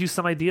that gives you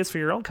some ideas for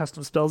your own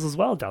custom spells as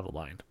well down the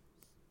line.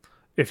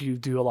 If you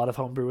do a lot of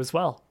homebrew as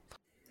well.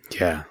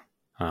 Yeah.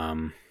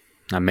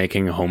 I'm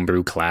making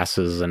homebrew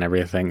classes and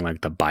everything,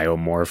 like the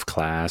biomorph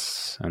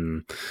class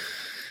and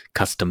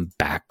custom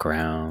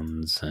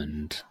backgrounds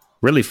and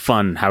really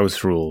fun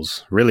house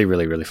rules. Really,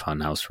 really, really fun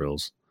house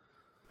rules.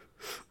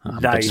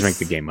 Nice. That just make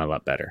the game a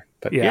lot better.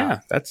 But yeah,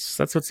 that's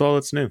what's all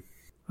that's new.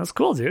 That's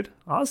cool, dude.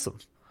 Awesome.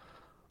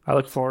 I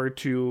look forward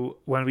to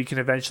when we can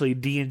eventually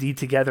D&D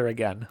together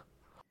again.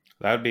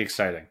 That would be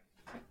exciting.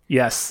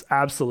 Yes,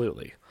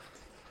 absolutely.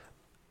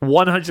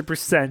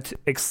 100%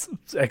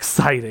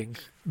 exciting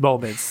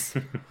moments.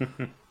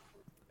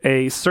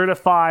 A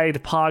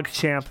certified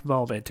PogChamp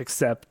moment,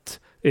 except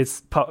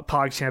it's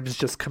PogChamp is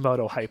just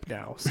Komodo hype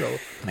now. So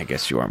I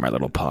guess you are my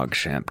little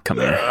PogChamp. Come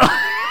here.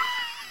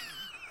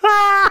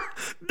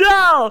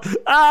 No!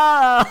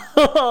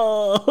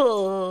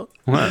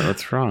 What?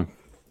 What's wrong?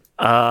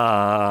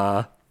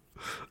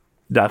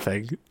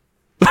 Nothing.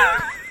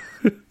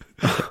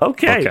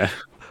 Okay.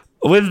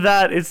 With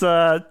that, it's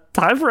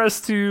time for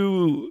us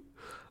to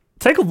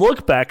take a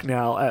look back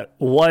now at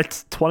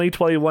what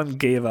 2021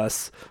 gave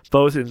us,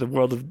 both in the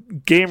world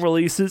of game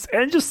releases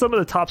and just some of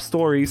the top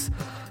stories.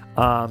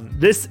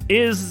 This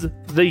is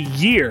the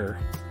year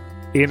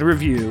in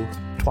review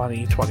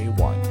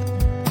 2021.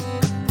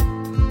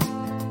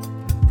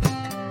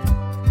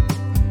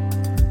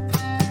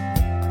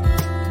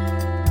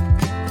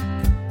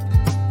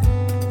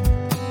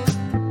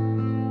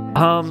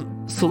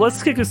 So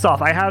let's kick this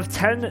off. I have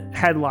 10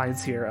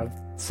 headlines here of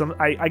some,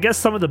 I guess,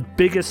 some of the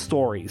biggest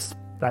stories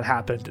that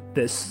happened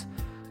this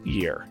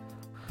year.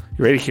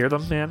 You ready to hear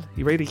them, man?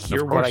 You ready to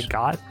hear what I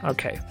got?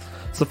 Okay.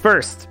 So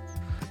first,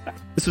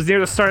 this was near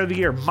the start of the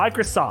year.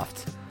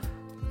 Microsoft,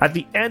 at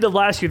the end of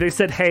last year, they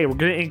said, hey, we're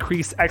going to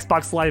increase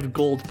Xbox Live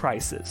Gold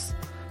prices.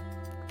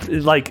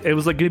 It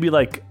was going to be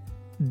like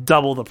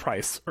double the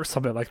price or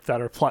something like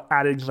that, or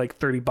adding like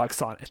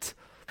 $30 on it.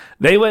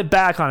 They went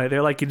back on it.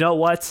 They're like, you know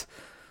what?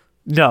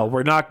 No,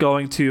 we're not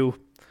going to.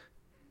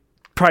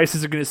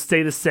 Prices are going to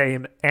stay the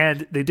same.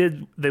 And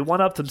they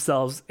one-upped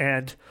themselves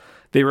and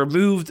they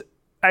removed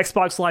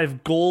Xbox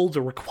Live Gold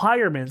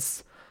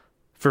requirements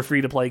for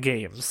free-to-play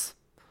games.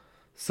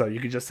 So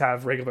you could just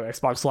have regular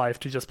Xbox Live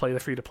to just play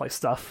the free-to-play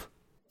stuff.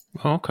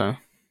 Oh, okay.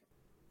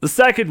 The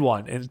second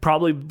one, and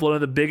probably one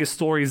of the biggest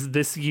stories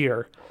this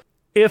year,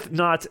 if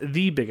not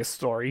the biggest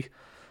story.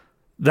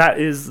 That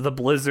is the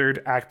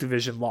Blizzard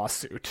Activision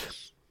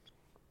lawsuit,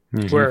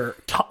 where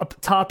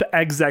top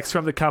execs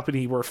from the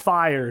company were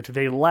fired.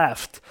 They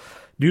left.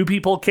 New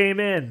people came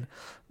in.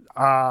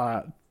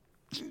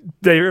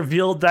 They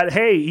revealed that,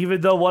 hey,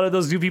 even though one of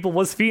those new people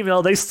was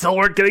female, they still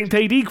weren't getting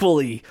paid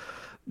equally.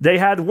 They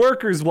had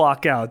workers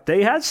walk out.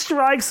 They had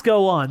strikes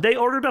go on. They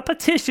ordered a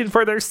petition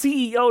for their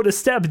CEO to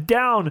step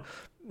down,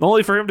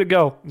 only for him to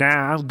go,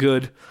 nah, I'm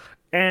good.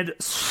 And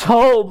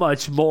so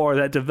much more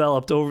that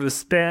developed over the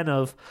span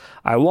of,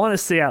 I want to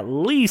say, at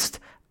least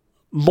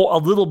a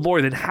little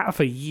more than half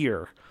a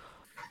year.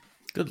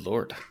 Good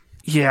Lord.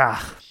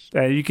 Yeah.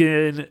 And you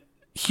can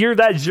hear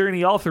that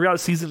journey all throughout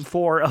Season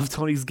 4 of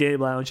Tony's Game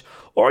Lounge,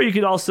 or you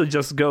can also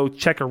just go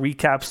check a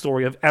recap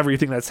story of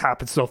everything that's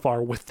happened so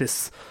far with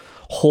this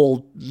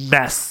whole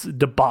mess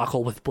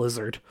debacle with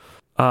Blizzard.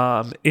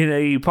 In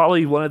a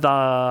probably one of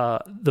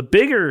the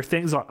bigger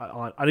things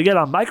on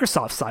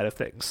Microsoft's side of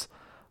things,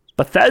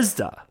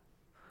 Bethesda,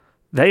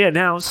 they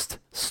announced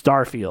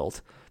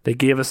Starfield. They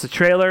gave us a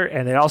trailer,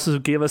 and they also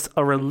gave us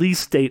a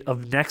release date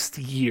of next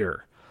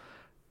year.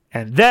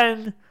 And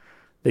then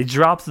they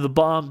dropped the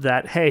bomb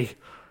that, hey,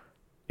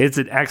 it's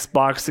an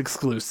Xbox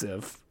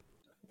exclusive.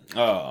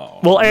 Oh,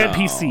 well, no. and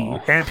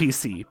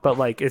PC, but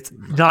like it's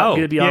not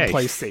going to be on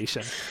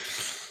PlayStation.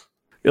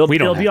 It'll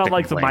be on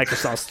like the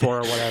Microsoft Store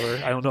or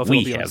whatever. I don't know if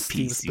it'll be on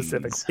Steam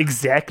specific.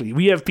 Exactly.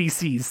 We have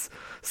PCs.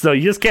 So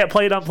you just can't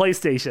play it on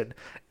PlayStation.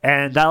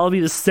 And that'll be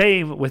the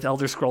same with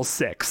Elder Scrolls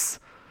 6.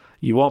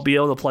 You won't be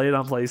able to play it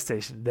on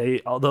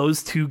PlayStation.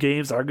 Those two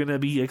games are going to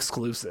be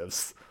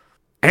exclusives.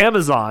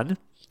 Amazon,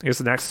 here's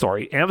the next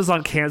story.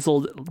 Amazon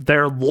canceled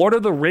their Lord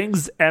of the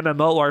Rings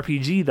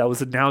MMORPG that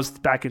was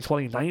announced back in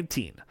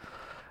 2019.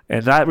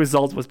 And that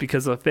result was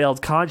because of a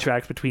failed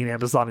contract between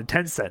Amazon and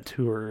Tencent,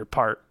 who were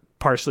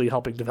partially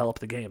helping develop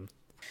the game.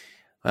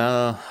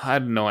 I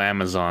don't know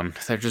Amazon.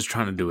 They're just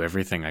trying to do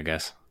everything, I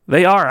guess.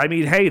 They are. I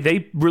mean, hey,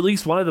 they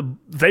released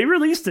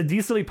a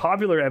decently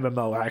popular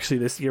MMO actually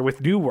this year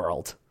with New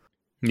World.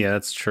 Yeah,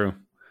 that's true.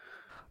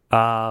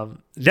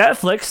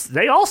 Netflix,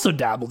 they also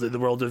dabbled in the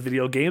world of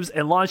video games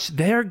and launched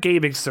their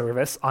gaming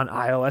service on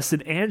iOS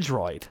and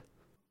Android.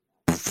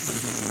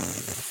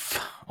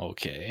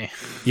 Okay.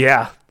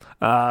 Yeah.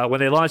 When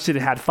they launched it,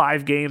 it had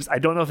 5 games. I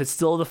don't know if it's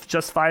still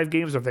just 5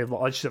 games or if they've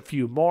launched a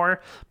few more.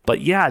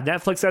 But yeah,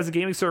 Netflix has a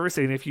gaming service,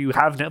 and if you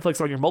have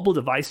Netflix on your mobile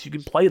device, you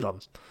can play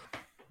them.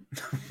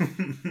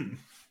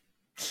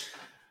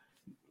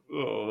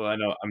 Oh, I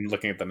know. I'm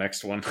looking at the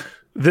next one.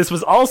 This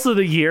was also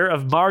the year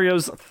of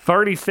Mario's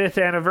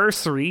 35th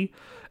anniversary,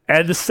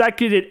 and the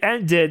second it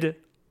ended,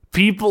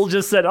 people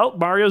just said, oh,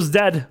 Mario's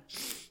dead.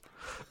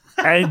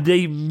 And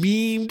they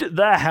memed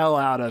the hell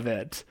out of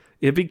it.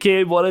 It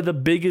became one of the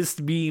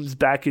biggest memes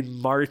back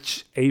in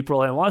March,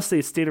 April, and I want to say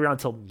it stayed around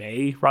until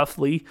May,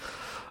 roughly.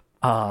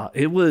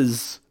 It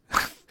was...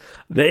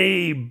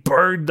 They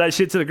burned that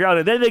shit to the ground,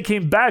 and then they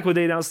came back when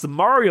they announced the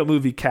Mario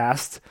movie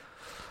cast,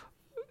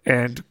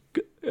 and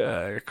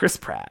Chris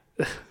Pratt.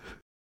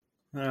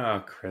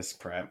 Oh, Chris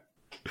Pratt.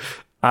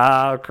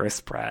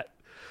 Chris Pratt.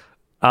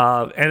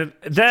 And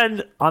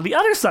then, on the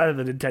other side of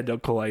the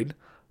Nintendo coin,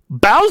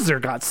 Bowser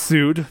got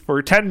sued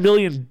for $10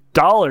 million,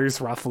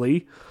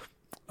 roughly.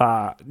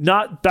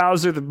 Not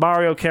Bowser, the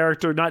Mario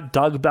character, not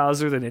Doug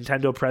Bowser, the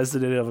Nintendo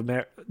president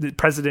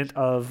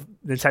of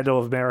Nintendo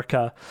of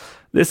America.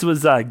 This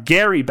was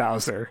Gary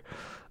Bowser,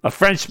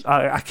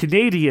 a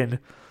Canadian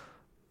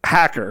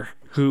hacker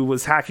who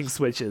was hacking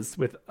Switches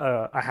with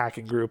a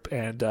hacking group,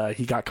 and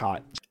he got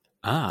caught.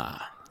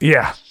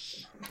 Yeah.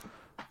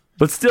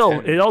 But still,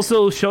 it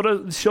also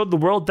showed the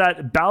world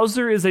that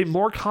Bowser is a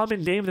more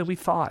common name than we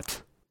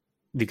thought.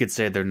 You could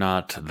say they're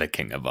not the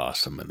king of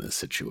awesome in this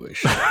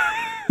situation.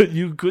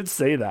 You could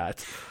say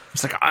that.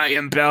 It's like, I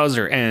am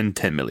Bowser, and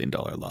 $10 million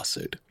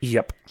lawsuit.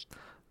 Yep.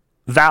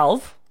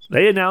 Valve,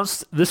 they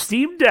announced the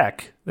Steam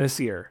Deck this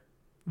year.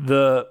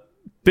 The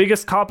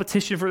biggest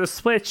competition for the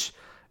Switch.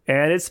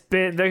 And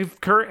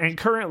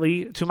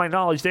currently, to my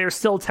knowledge, they are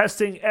still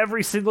testing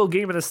every single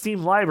game in the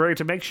Steam library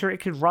to make sure it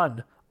can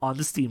run on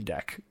the Steam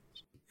Deck.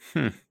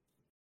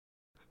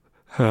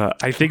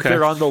 I think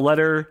they're on the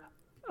letter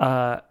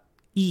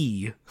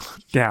E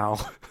now.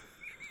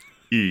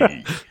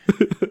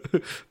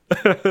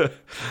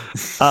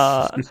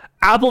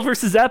 Apple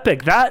versus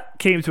Epic, that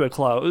came to a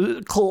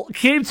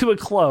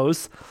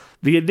close.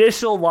 The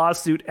initial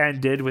lawsuit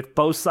ended with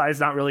both sides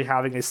not really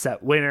having a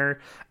set winner.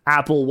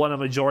 Apple won a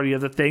majority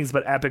of the things,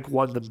 but Epic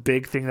won the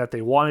big thing that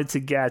they wanted to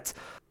get.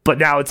 But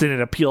now it's in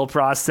an appeal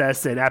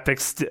process, and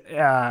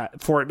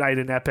Fortnite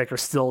and Epic are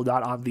still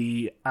not on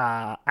the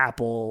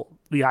Apple,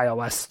 the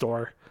iOS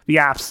store, the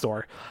App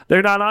Store.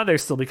 They're not on there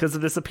still because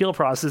of this appeal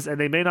process, and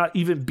they may not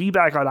even be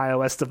back on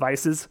iOS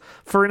devices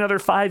for another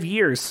 5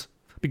 years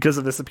because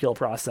of this appeal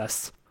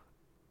process.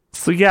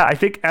 So yeah, I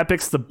think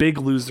Epic's the big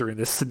loser in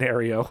this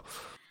scenario.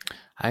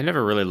 I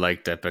never really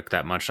liked Epic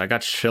that much. I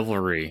got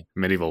Chivalry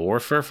Medieval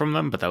Warfare from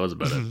them, but that was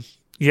about it.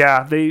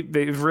 Yeah,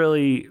 they've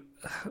really...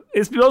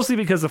 It's mostly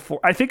because of...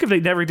 I think if they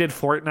never did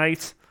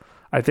Fortnite,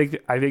 I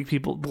think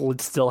people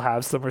would still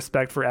have some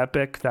respect for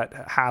Epic that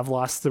have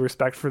lost the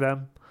respect for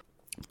them.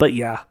 But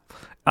yeah.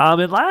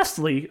 And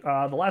lastly,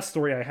 the last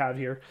story I have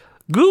here,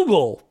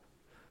 Google,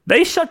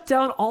 they shut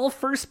down all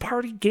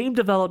first-party game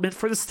development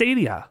for the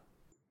Stadia.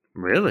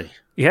 Really?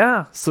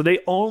 Yeah, so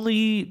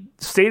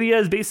Stadia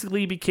has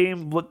basically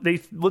became what they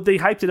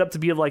hyped it up to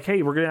be, of like,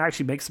 hey, we're going to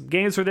actually make some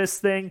games for this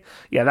thing.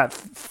 Yeah, that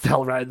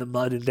fell right in the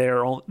mud, and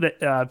there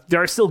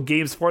are still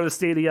games for the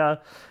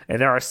Stadia,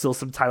 and there are still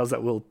some titles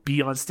that will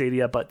be on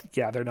Stadia, but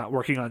yeah, they're not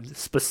working on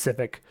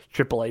specific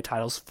AAA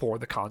titles for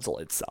the console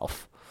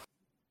itself.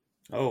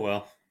 Oh,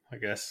 well, I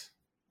guess.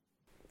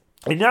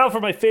 And now for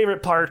my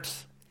favorite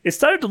part. It's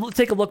time to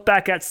take a look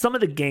back at some of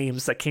the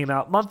games that came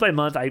out month by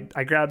month. I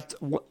grabbed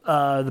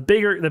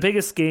the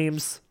biggest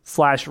games /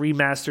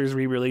 remasters,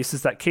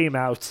 re-releases that came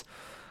out.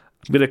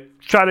 I'm going to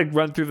try to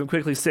run through them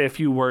quickly, say a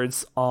few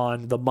words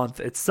on the month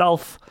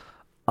itself.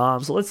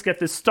 So let's get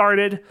this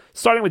started.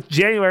 Starting with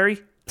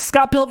January,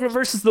 Scott Pilgrim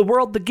vs. the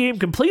World, the game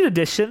complete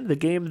edition, the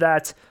game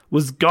that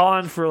was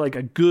gone for like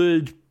a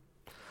good,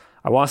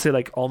 I want to say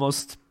like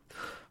almost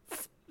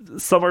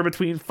somewhere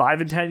between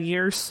 5 and 10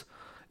 years.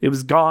 It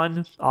was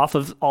gone off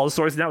of all the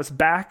stores. Now it's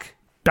back,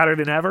 better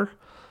than ever.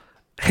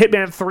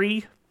 Hitman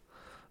 3,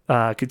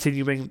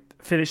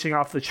 finishing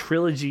off the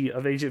trilogy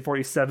of Agent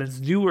 47's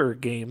newer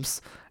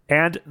games.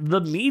 And The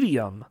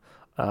Medium,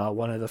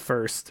 one of the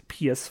first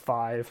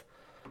PS5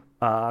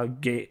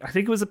 game. I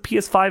think it was a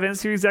PS5 and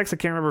Series X. I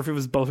can't remember if it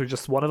was both or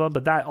just one of them,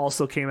 but that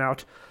also came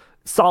out.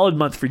 Solid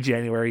month for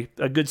January.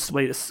 A decent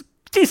way to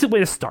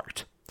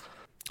start.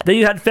 Then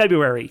you had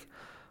February,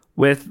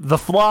 with the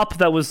flop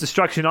that was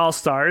Destruction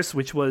All-Stars,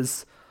 which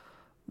was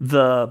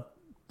the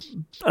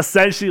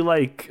essentially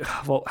like,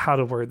 well, how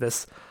to word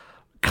this,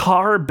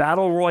 car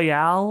battle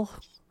royale,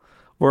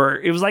 where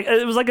it was like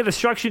a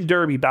Destruction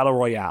Derby battle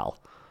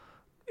royale.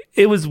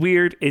 It was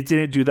weird. It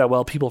didn't do that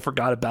well. People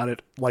forgot about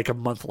it like a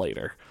month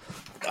later.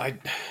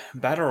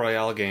 Battle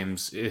royale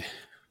games,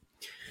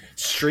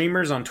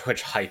 streamers on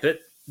Twitch hype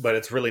it, but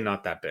it's really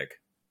not that big.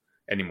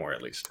 Anymore,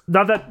 at least.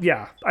 Not that,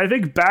 yeah. I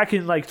think back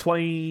in like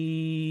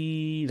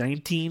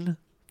 2018,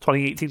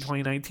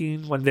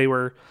 2019, when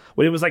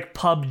it was like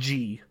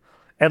PUBG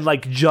and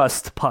like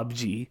just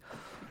PUBG,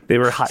 they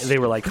were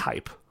like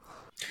hype.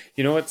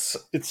 You know, it's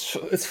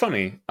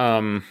funny.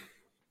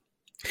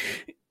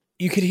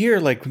 You could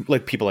hear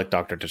like people like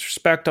Dr.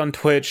 Disrespect on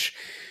Twitch,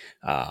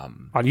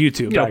 on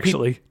YouTube,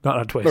 actually, not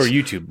on Twitch or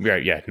YouTube.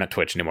 Right? Yeah, not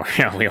Twitch anymore.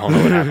 Yeah, we all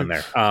know what happened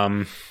there.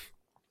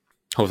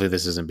 Hopefully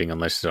this isn't being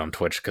unlisted on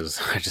Twitch because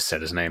I just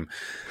said his name.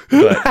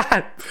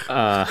 But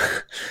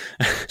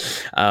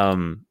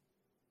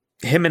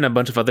him and a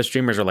bunch of other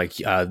streamers are like,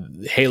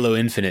 Halo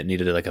Infinite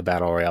needed like a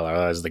battle royale,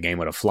 otherwise the game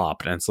would have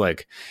flopped. And it's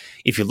like,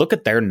 if you look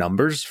at their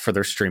numbers for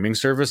their streaming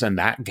service and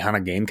that kind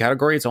of game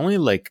category, it's only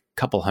like a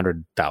couple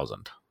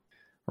 100,000,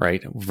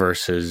 right?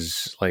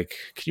 Versus like,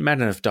 can you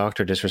imagine if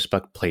Dr.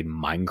 Disrespect played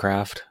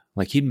Minecraft?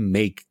 Like he'd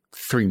make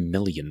 3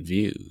 million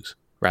views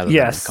rather than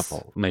a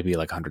couple, maybe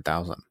like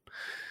 100,000.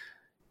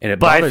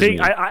 But I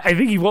think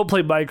he won't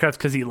play Minecraft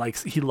because he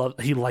likes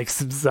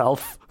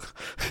himself.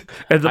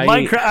 And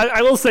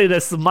I will say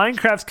this: the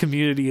Minecraft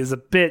community is a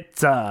bit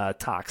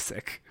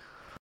toxic.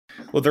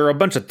 Well, there are a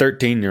bunch of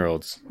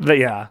 13-year-olds. But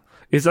yeah,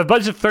 it's a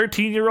bunch of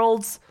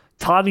 13-year-olds.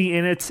 Tommy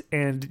Innit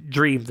and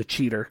Dream the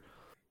cheater.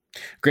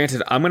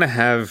 Granted, I'm gonna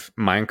have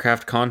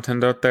Minecraft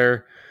content out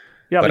there.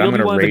 Yeah, but I'm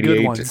gonna radiate. The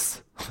good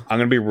ones. I'm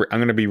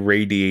gonna be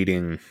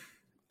radiating.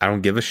 I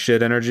don't give a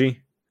shit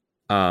energy.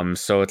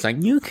 So it's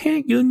like, you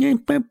can't,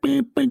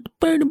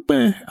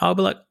 I'll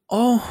be like,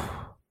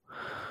 oh,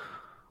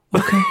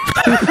 okay.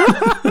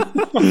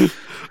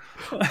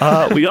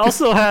 We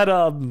also had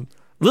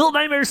Little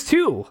Nightmares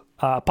 2,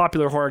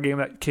 popular horror game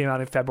that came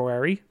out in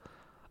February.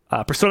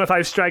 Persona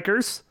 5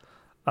 Strikers.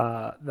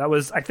 That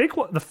was, I think,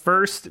 the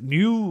first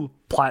new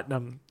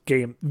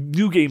game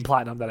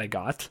platinum that I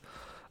got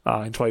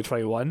in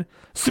 2021.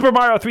 Super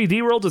Mario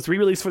 3D World was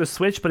re-released for the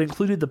Switch, but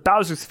included the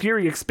Bowser's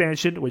Fury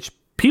expansion, which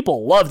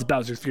people loved.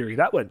 Bowser's Fury.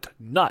 That went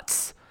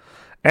nuts.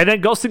 And then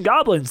Ghosts and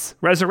Goblins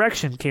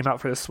Resurrection came out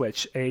for the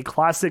Switch. A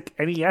classic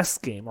NES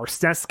game or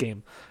SNES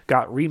game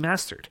got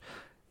remastered.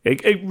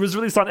 It was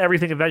released on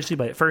everything eventually,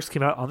 but it first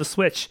came out on the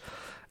Switch.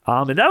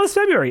 And that was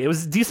February. It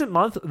was a decent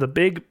month. The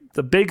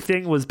big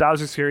thing was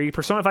Bowser's Fury.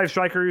 Persona 5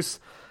 Strikers,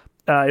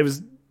 it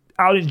was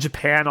out in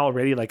Japan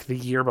already like the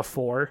year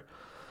before.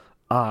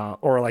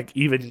 Or like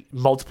even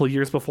multiple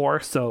years before.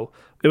 So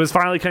it was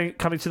finally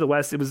coming to the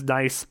West. It was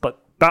nice, but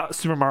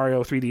Super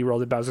Mario 3D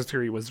World and Bowser's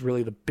Fury was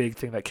really the big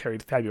thing that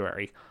carried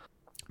February.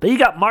 Then you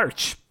got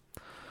March.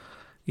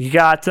 You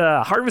got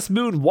Harvest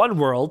Moon One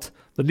World,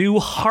 the new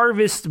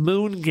Harvest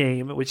Moon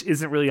game, which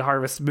isn't really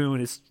Harvest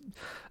Moon.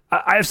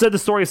 I've said the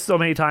story so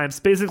many times.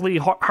 Basically,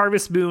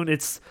 Harvest Moon,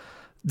 it's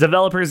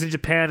developers in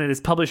Japan and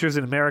its publishers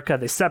in America.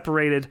 They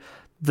separated.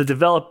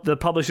 The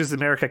publishers in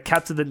America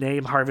kept the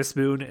name Harvest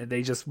Moon, and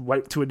they just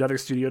went to another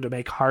studio to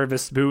make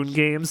Harvest Moon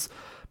games.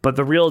 But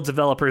the real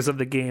developers of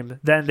the game,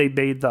 then they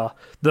made the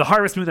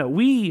Harvest Moon that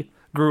we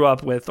grew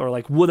up with or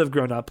like would have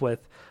grown up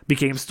with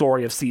became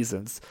Story of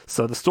Seasons.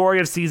 So the Story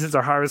of Seasons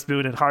are Harvest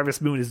Moon, and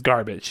Harvest Moon is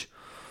garbage.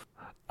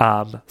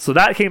 So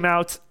that came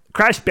out.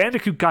 Crash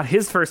Bandicoot got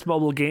his first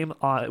mobile game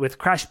with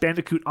Crash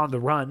Bandicoot on the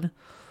Run.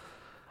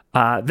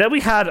 Then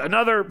we had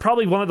another,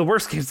 probably one of the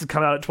worst games to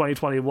come out in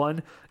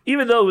 2021,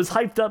 even though it was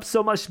hyped up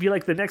so much to be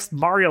like the next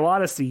Mario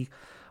Odyssey,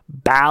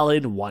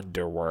 Balan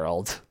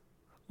Wonderworld,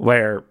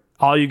 where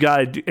all you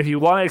gotta do, if you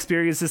want to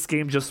experience this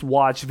game, just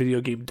watch Video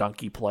Game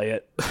Donkey play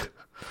it,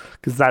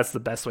 because that's the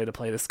best way to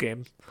play this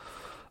game,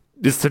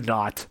 is to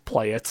not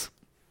play it.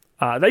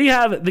 Then you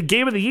have the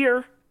Game of the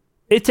Year,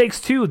 It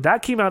Takes Two.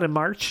 That came out in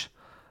March,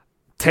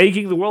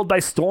 taking the world by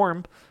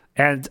storm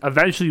and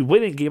eventually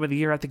winning Game of the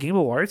Year at the Game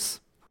Awards.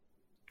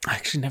 I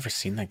actually never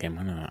seen that game.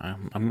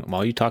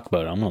 While you talk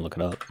about it, I'm gonna look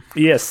it up.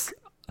 Yes.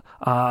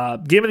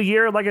 Game of the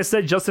Year, like I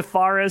said, Joseph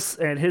Fares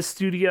and his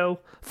studio.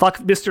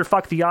 Mr.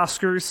 Fuck the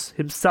Oscars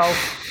himself.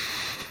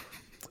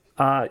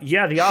 The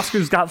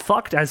Oscars got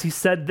fucked, as he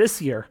said,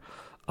 this year.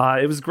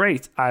 It was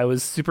great. I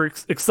was super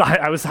excited.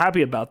 I was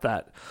happy about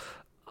that.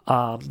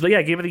 But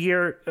yeah, Game of the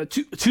Year,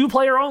 two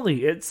player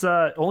only. It's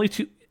only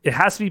two. It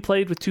has to be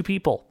played with two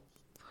people.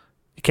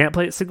 You can't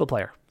play it single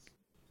player.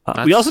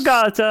 We also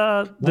got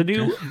the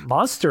new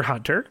Monster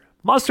Hunter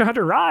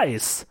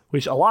Rise,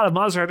 which a lot of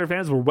Monster Hunter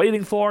fans were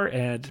waiting for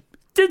and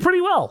did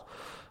pretty well,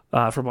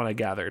 from what I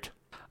gathered.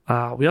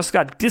 We also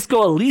got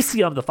Disco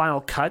Elysium, the final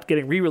cut,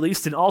 getting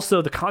re-released, and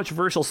also the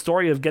controversial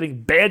story of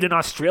getting banned in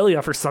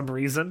Australia for some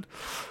reason.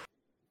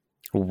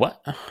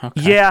 What?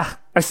 Okay. Yeah,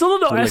 I still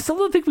don't know. I still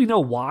don't think we know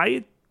why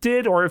it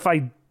did, or if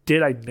I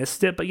did, I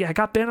missed it. But yeah, I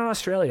got banned in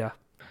Australia.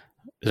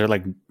 Is there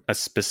like a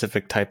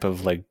specific type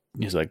of like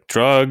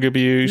drug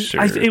abuse?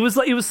 Or... it was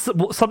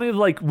something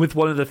like with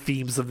one of the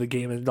themes of the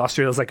game, and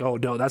Australia was like, oh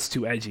no, that's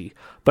too edgy.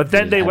 But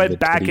then they went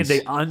back and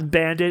they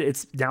unbanned it.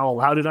 It's now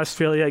allowed in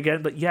Australia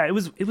again. But yeah, it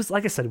was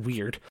like I said,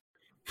 weird.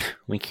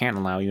 We can't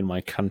allow you in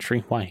my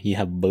country. Why? You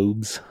have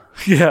boobs.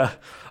 Yeah.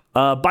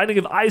 Binding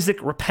of Isaac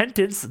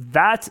Repentance,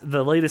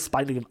 the latest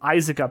Binding of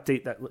Isaac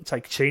update that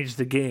like changed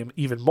the game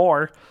even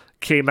more,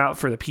 came out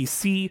for the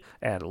PC,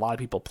 and a lot of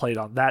people played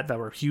on that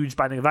were huge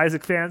Binding of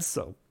Isaac fans.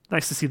 So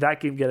nice to see that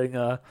game getting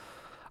I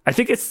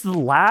think it's the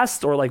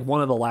last or like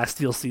one of the last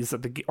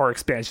DLCs or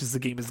expansions the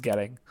game is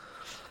getting.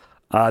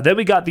 Then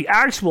we got the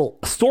actual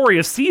Story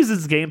of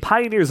Seasons game,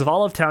 Pioneers of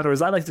Olive Town, or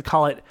as I like to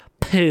call it,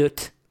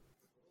 Poot.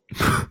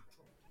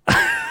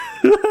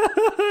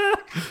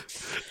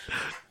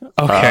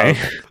 Okay.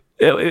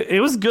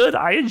 It was good.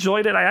 I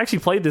enjoyed it. I actually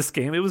played this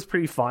game. It was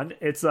pretty fun.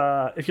 It's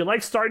if you like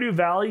Stardew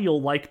Valley,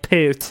 you'll like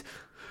Poot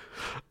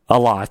a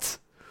lot.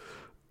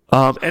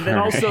 And then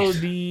also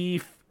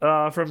the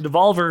from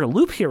Devolver,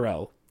 Loop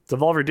Hero.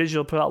 Devolver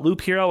Digital put out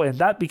Loop Hero, and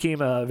that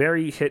became a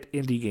very hit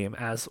indie game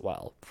as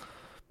well.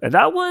 And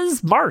that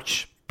was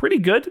March. Pretty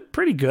good.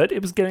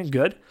 It was getting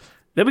good.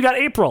 Then we got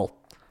April.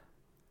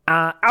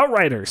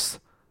 Outriders,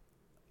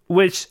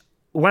 which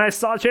when I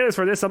saw trailers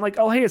for this, I'm like,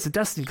 oh, hey, it's a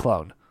Destiny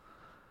clone.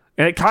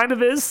 And it kind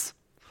of is.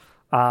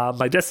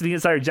 My Destiny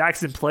insider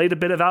Jackson played a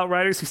bit of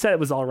Outriders. He said it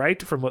was all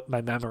right from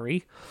my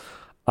memory.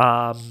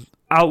 Oddworld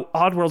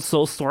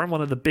Soulstorm,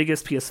 one of the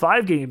biggest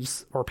PS5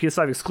 games or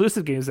PS5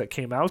 exclusive games that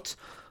came out.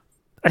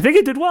 I think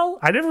it did well.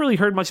 I never really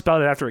heard much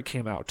about it after it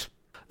came out.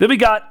 Then we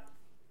got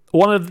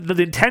one of the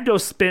Nintendo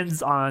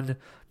spins on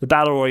the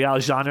Battle Royale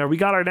genre. We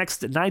got our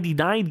next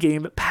 99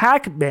 game,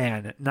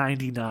 Pac-Man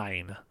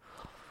 99,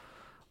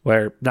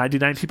 where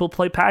 99 people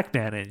play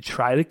Pac-Man and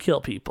try to kill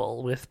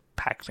people with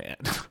Pac-Man.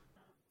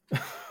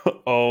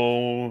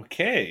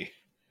 Okay.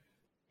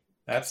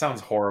 That sounds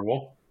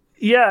horrible.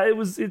 Yeah,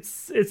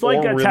 it's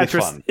like a really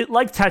Tetris. fun. It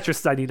like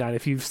Tetris 99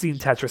 if you've seen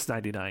Tetris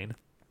 99.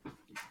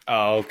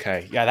 Oh,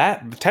 okay. Yeah,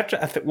 that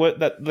Tetris.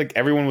 That like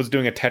everyone was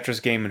doing a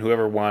Tetris game, and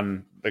whoever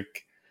won,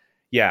 like,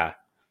 yeah,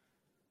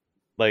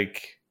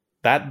 like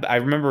that. I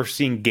remember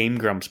seeing Game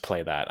Grumps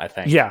play that. I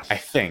think.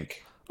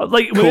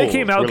 Like when it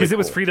came out, because really it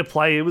was free to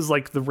play, it was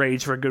like the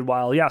rage for a good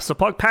while. Yeah, so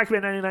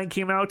Pac-Man 99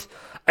 came out.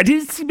 I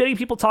didn't see many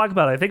people talk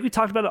about it. I think we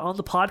talked about it on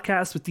the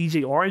podcast with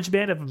DJ Orange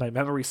Band, if my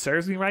memory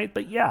serves me right.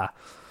 But yeah,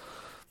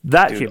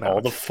 that came out.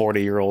 All the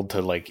 40-year-old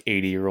to like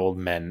 80-year-old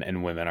men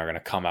and women are going to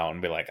come out and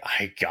be like,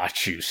 I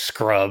got you,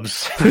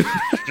 scrubs.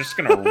 Just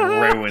going to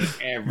ruin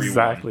everyone.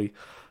 Exactly.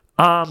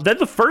 Then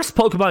the first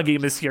Pokemon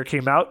game this year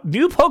came out.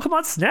 New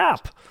Pokemon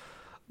Snap.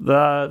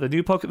 The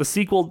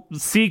sequel to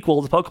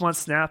Pokemon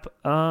Snap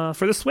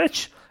for the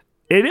Switch,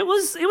 and it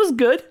was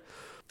good.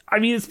 I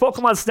mean, it's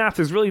Pokemon Snap.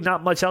 There's really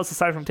not much else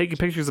aside from taking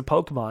pictures of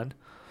Pokemon.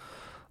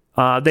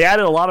 They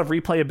added a lot of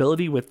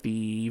replayability with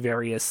the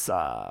various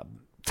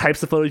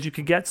types of photos you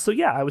could get. So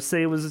yeah, I would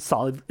say it was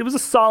a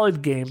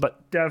solid game,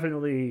 but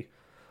definitely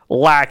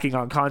lacking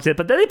on content.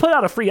 But then they put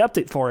out a free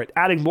update for it,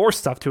 adding more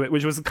stuff to it,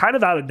 which was kind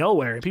of out of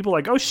nowhere. And people were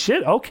like, oh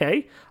shit,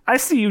 okay, I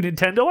see you,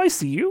 Nintendo, I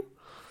see you.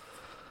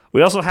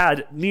 We also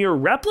had Nier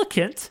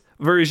Replicant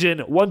version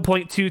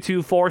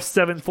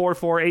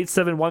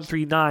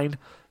 1.22474487139,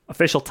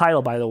 official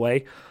title, by the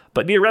way.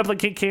 But Nier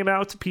Replicant came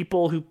out.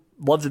 People who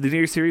loved the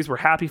Nier series, were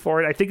happy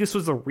for it. I think this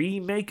was a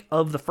remake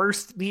of the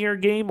first Nier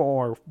game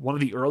or one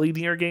of the early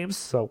Nier games,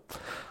 so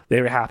they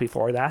were happy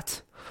for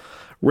that.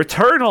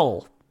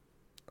 Returnal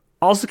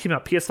also came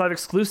out, PS5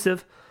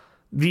 exclusive.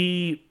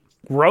 The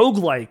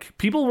roguelike.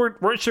 People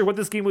weren't sure what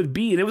this game would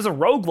be, and it was a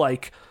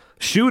roguelike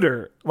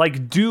shooter,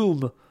 like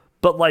Doom,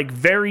 but like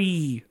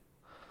very...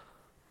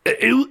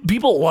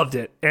 people loved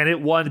it, and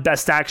it won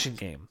Best Action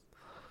Game.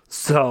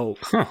 So,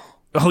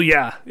 Oh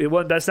yeah, it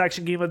won Best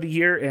Action Game of the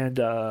Year,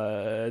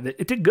 and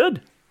it did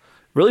good.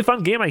 Really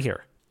fun game, I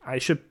hear. I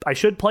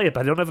should play it,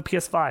 but I don't have a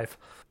PS5.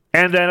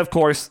 And then, of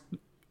course,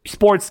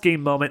 sports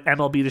game moment,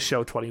 MLB The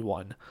Show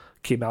 21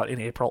 came out in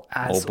April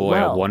as well. Oh boy,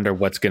 I wonder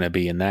what's going to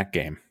be in that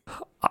game.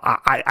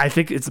 I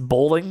think it's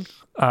bowling.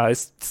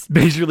 It's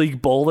Major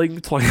League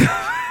Bowling 20.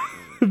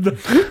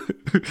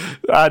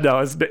 No,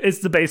 it's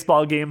the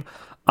baseball game.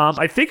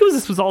 I think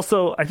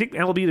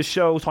MLB The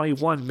Show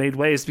 21 made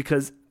waves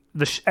because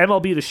the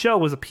MLB The Show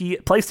was a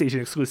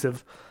PlayStation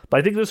exclusive, but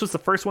I think this was the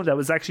first one that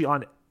was actually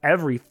on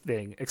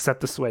everything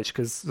except the Switch,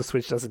 because the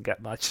Switch doesn't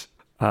get much.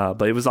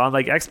 But it was on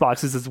like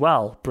Xboxes as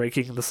well,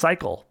 breaking the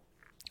cycle.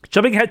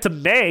 Jumping ahead to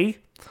May,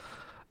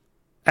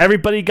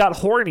 everybody got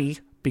horny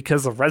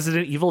because of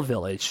Resident Evil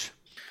Village.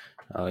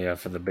 Oh yeah,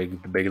 for the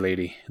big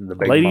lady, the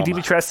big Lady mama.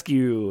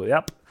 Dimitrescu.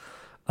 Yep.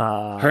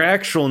 Her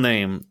actual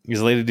name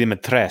is Lady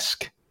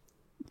Dimitrescu.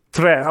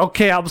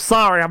 Okay, I'm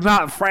sorry, I'm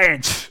not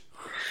French.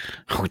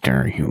 How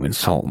dare you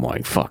insult my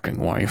fucking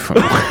wife?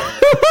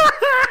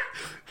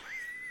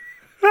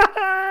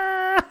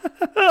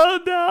 Oh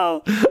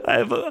no!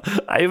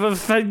 I've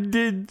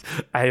offended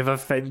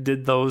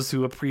those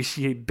who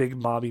appreciate big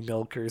mommy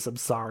milkers. I'm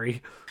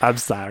sorry.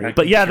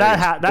 But yeah,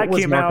 that what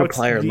came was out.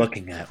 Markiplier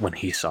looking at when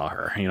he saw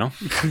her? You know.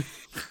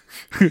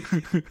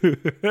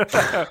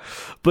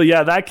 But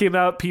yeah, that came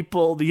out.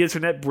 The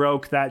internet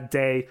broke that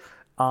day.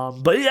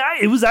 But yeah,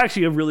 it was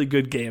actually a really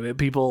good game, and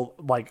people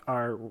like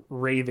are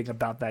raving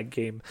about that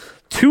game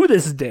to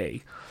this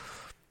day.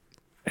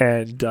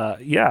 And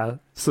yeah,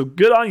 so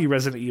good on you,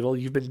 Resident Evil.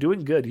 You've been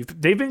doing good.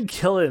 They've been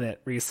killing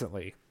it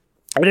recently.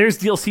 And there's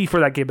DLC for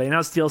that game. They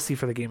announced DLC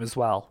for the game as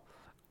well.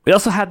 We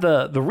also had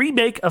the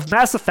remake of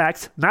Mass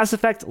Effect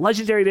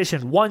Legendary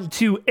Edition 1,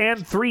 2,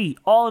 and 3,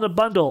 all in a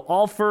bundle,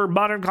 all for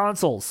modern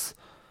consoles.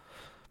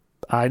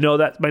 I know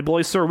that my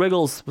boy Sir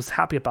Wiggles was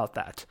happy about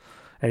that.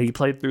 And he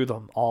played through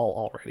them all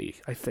already,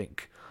 I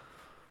think.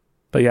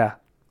 But yeah,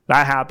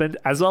 that happened.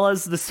 As well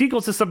as the sequel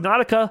to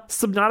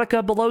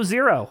Subnautica Below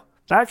Zero.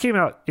 That came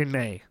out in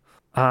May.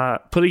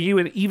 Putting you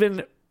in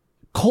even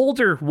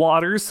colder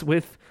waters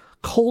with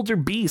colder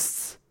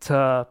beasts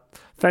to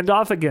fend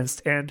off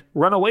against and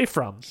run away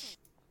from.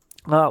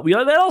 We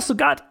also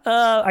got,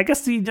 I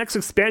guess, the next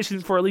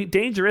expansion for Elite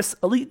Dangerous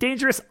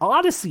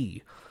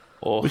Odyssey.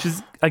 Oh. Which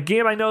is a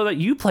game I know that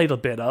you played a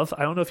bit of.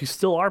 I don't know if you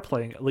still are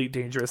playing Elite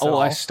Dangerous at all.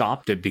 I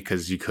stopped it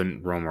because you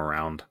couldn't roam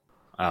around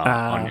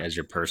as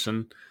your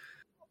person.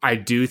 I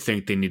do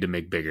think they need to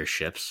make bigger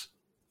ships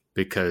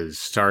because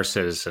Star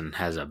Citizen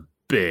has a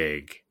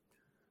big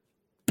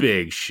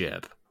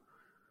ship.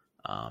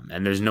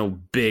 And there's no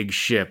big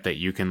ship that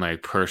you can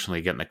like personally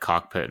get in the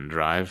cockpit and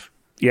drive.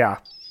 Yeah.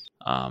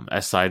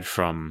 Aside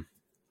from...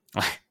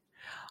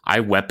 I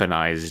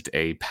weaponized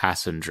a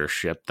passenger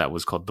ship that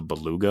was called the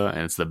Beluga,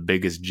 and it's the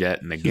biggest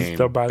jet in the game.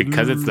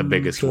 Because it's the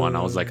biggest one,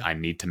 I was like, I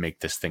need to make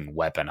this thing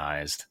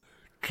weaponized.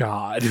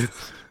 God.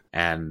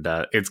 And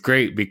it's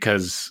great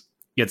because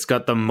it's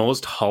got the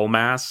most hull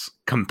mass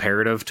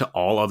comparative to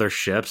all other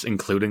ships,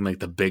 including like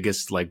the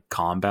biggest like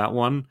combat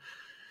one.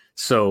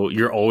 So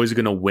you're always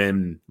going to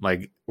win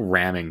like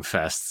ramming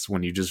fests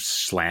when you just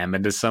slam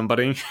into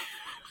somebody.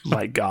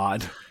 My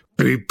God.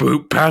 Beep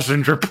boop,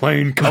 passenger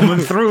plane coming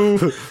through.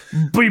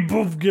 Beep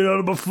boop, get out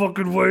of my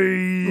fucking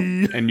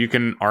way. And you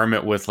can arm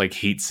it with like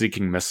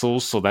heat-seeking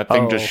missiles, so that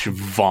thing just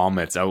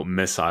vomits out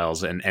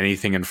missiles, and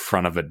anything in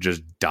front of it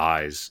just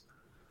dies.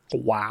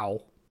 Wow.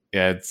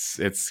 Yeah, it's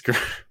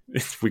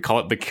we call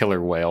it the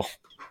killer whale.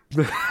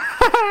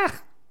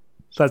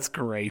 That's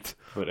great.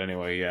 But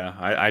anyway, yeah,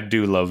 I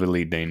do love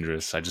Elite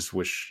Dangerous. I just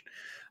wish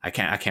I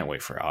can't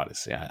wait for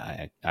Odyssey.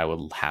 I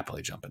will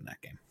happily jump in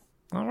that game.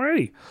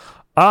 Alrighty.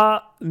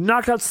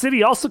 Knockout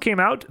City also came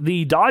out,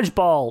 the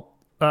dodgeball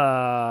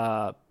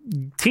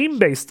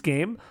team-based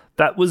game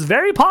that was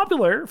very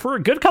popular for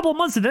a good couple of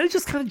months, and then it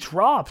just kind of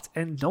dropped,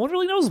 and no one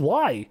really knows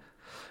why.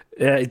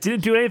 It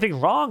didn't do anything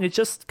wrong, it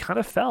just kind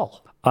of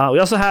fell. We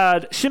also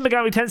had Shin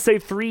Megami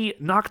Tensei 3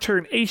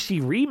 Nocturne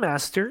HD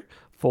Remaster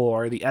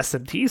for the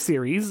SMT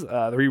series,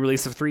 the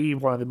re-release of 3,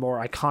 one of the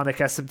more iconic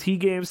SMT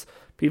games.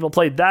 People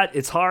played that.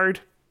 It's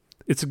hard.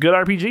 It's a good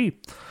RPG.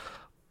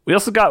 We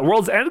also got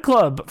World's End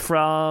Club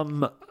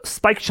from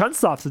Spike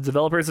Chunsoft, the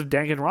developers of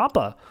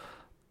Danganronpa.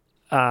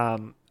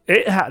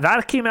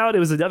 That came out. It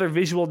was another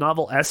visual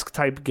novel-esque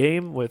type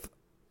game with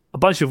a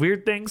bunch of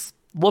weird things.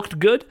 Looked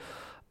good.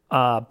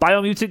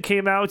 Biomutant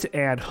came out,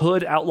 and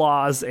Hood,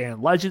 Outlaws,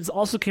 and Legends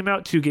also came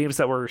out. 2 games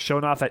that were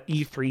shown off at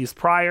E3s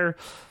prior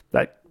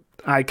that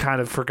I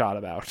kind of forgot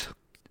about.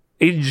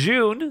 In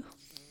June,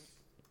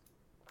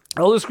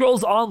 Elder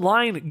Scrolls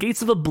Online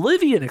Gates of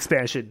Oblivion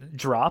expansion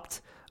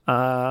dropped,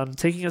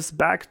 taking us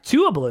back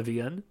to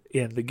Oblivion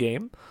in the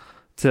game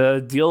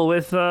to deal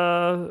with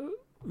the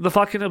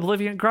fucking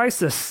Oblivion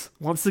crisis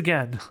once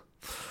again.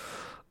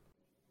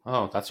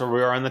 Oh, that's where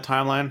we are in the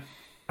timeline?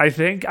 I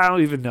think. I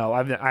don't even know.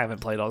 I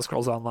haven't played Elder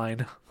Scrolls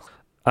Online.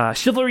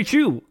 Chivalry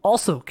 2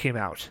 also came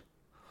out,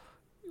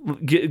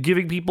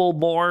 giving people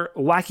more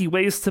wacky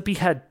ways to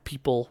behead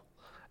people.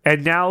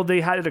 And now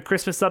they had a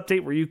Christmas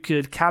update where you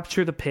could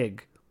capture the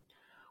pig.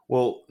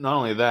 Well, not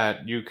only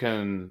that, you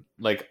can,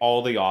 like,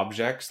 all the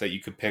objects that you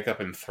could pick up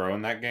and throw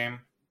in that game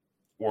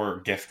were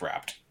gift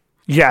wrapped.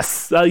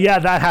 Yes. Yeah,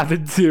 that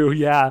happened too.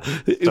 Yeah.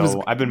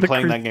 I've been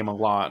playing that game a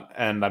lot,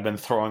 and I've been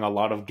throwing a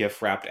lot of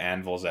gift wrapped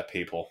anvils at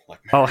people.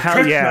 Like, oh, hell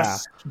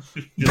Christmas.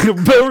 Yeah.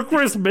 Merry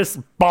Christmas,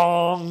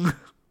 bong.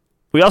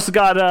 We also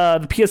got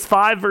the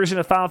PS5 version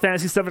of Final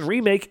Fantasy VII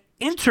Remake,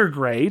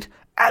 Intergrade,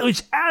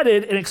 which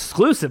added an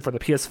exclusive for the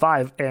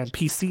PS5 and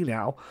PC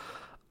now,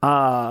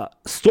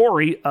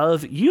 story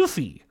of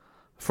Yuffie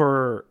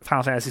for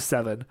Final Fantasy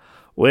VII,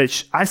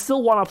 which I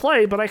still want to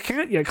play, but I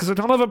can't yet because I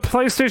don't have a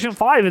PlayStation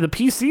 5, and the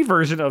PC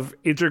version of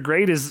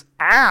Intergrade is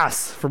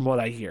ass from what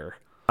I hear.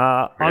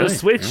 Really? On the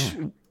Switch,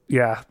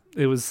 yeah,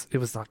 it was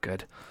not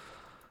good.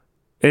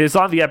 It's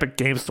on the Epic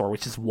Game Store,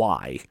 which is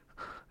why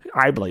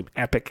I blame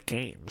Epic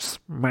Games.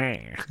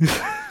 Man.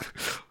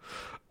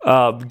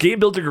 Game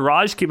Builder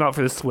Garage came out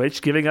for the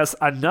Switch, giving us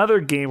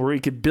another game where we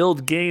could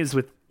build games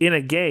within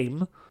a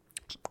game.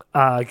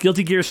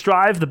 Guilty Gear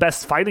Strive, the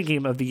best fighting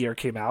game of the year,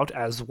 came out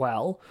as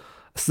well.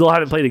 Still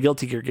haven't played a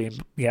Guilty Gear game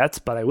yet,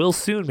 but I will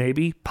soon,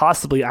 maybe.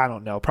 Possibly, I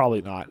don't know.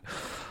 Probably not.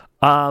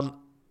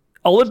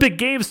 Olympic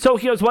Games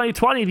Tokyo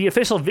 2020, the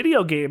official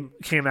video game,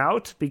 came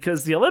out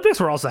because the Olympics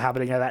were also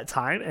happening at that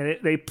time, and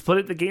they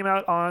put the game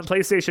out on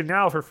PlayStation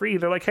Now for free.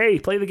 They're like, hey,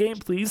 play the game,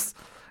 please.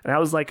 And I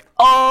was like,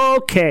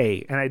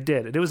 okay. And I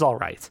did, and it was all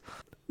right.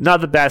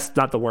 Not the best,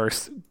 not the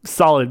worst.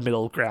 Solid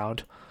middle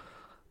ground.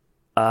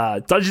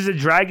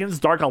 Dungeons & Dragons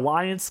Dark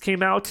Alliance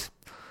came out.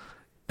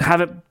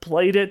 Haven't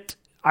played it.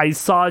 I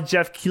saw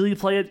Jeff Keighley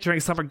play it during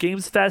Summer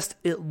Games Fest.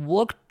 It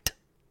looked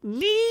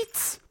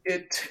neat.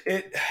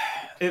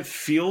 It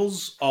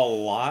feels a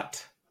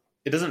lot.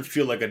 It doesn't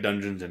feel like a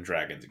Dungeons and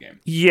Dragons game.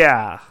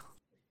 Yeah.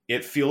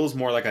 It feels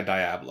more like a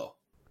Diablo.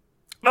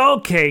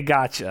 Okay,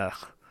 gotcha.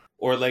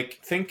 Or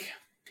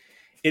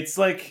it's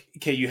like,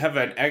 okay,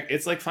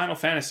 it's like Final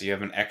Fantasy. You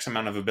have an X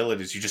amount of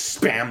abilities you just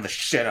spam the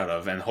shit out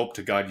of and hope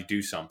to God you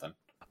do something.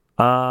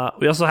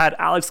 We also had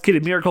Alex Kidd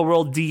in Miracle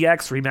World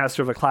DX, remaster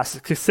of a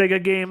classic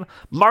Sega game.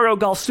 Mario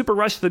Golf Super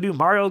Rush, the new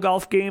Mario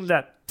Golf game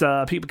that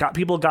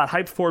people got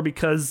hyped for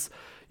because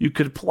you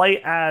could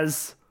play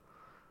as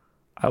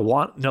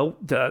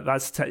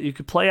you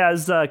could play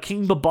as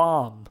King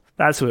Babam.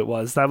 That's who it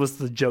was. That was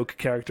the joke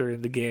character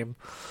in the game.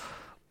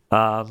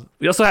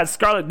 We also had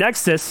Scarlet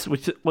Nexus,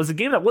 which was a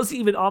game that wasn't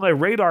even on my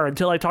radar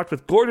until I talked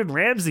with Gordon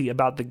Ramsay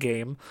about the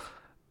game.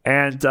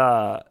 And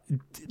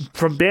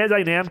from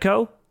Bandai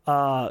Namco,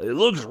 it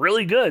looks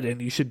really good,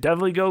 and you should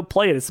definitely go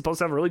play it. It's supposed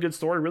to have a really good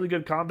story, really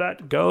good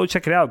combat. Go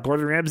check it out.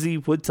 Gordon Ramsay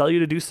would tell you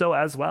to do so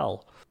as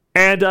well.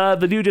 And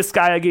the new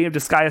Disgaea game,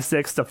 Disgaea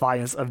 6,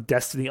 Defiance of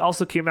Destiny,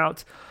 also came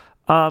out.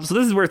 So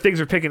this is where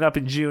things are picking up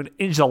in June.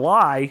 In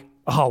July,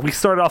 we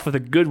started off with a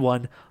good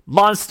one.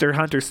 Monster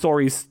Hunter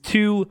Stories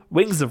 2,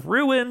 Wings of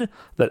Ruin,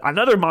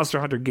 another Monster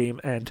Hunter game.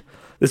 And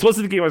this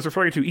wasn't the game I was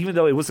referring to, even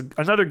though it was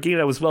another game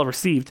that was well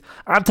received.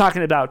 I'm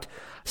talking about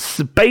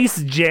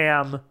Space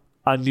Jam: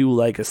 A New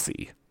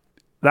Legacy.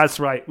 That's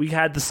right. We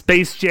had the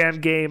Space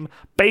Jam game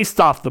based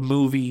off the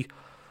movie.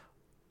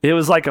 It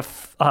was like a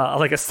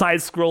side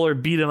scroller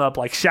beat 'em up,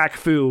 like Shaq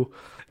Fu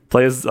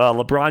plays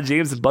LeBron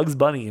James and Bugs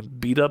Bunny and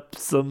beat up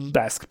some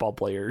basketball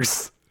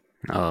players.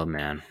 Oh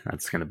man,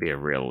 that's gonna be a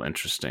real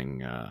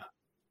interesting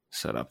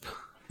setup.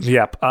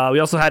 Yep. We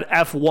also had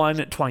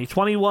F1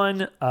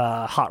 2021,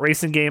 hot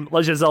racing game,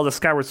 Legend of Zelda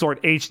Skyward Sword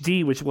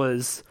HD, which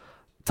was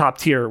top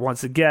tier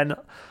once again.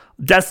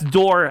 Death's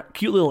Door,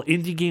 cute little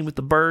indie game with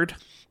the bird.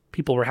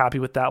 People were happy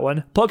with that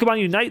one. Pokemon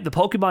Unite, the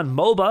Pokemon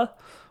MOBA,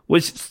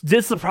 which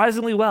did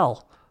surprisingly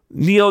well.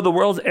 Neo, The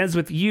World Ends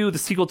With You, the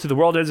sequel to The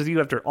World Ends With You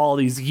after all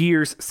these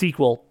years,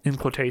 sequel in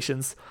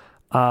quotations.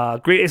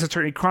 Great Ace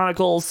Attorney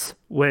Chronicles,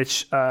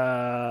 which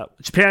Japan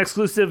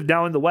exclusive,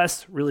 now in the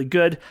West, really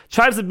good.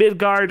 Tribes of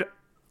Midgard,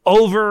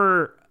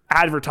 over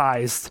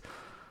advertised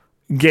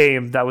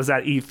game that was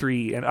at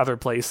E3 and other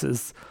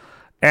places.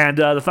 And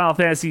the Final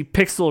Fantasy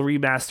Pixel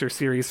Remaster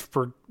series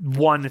for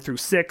 1 through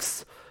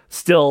 6.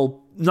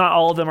 Still, not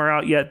all of them are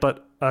out yet,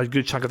 but a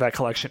good chunk of that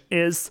collection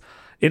is.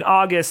 In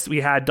August,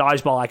 we had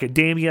Dodgeball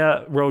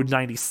Academia, Road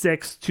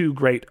 96, two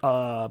great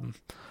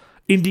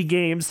indie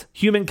games.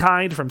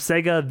 Humankind from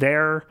Sega,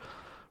 their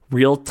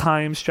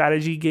real-time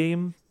strategy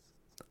game.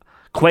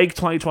 Quake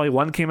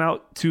 2021 came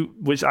out, too,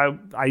 which I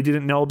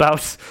didn't know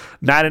about.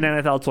 Madden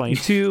NFL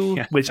 22,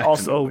 yeah, which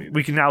also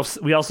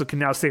we also can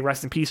now say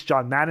rest in peace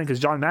John Madden,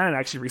 because John Madden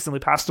actually recently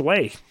passed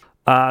away.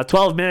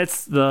 12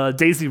 Minutes, the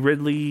Daisy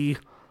Ridley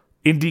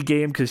indie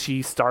game, because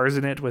she stars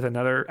in it with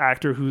another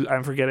actor who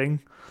I'm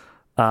forgetting.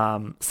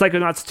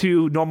 Psychonauts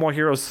 2, No More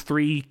Heroes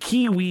 3,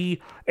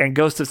 Kiwi, and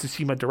Ghost of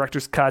Tsushima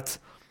Director's Cut.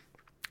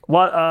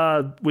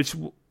 Which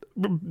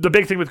the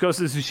big thing with Ghost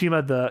of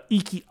Tsushima, the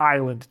Iki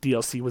Island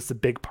DLC was the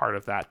big part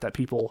of that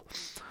people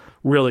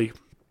really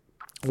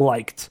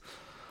liked.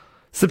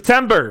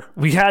 September,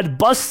 we had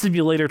Bus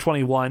Simulator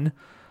 21,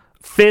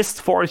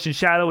 Fist, Forest and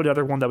Shadow,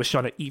 another one that was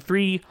shown at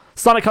E3.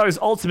 Sonic Colors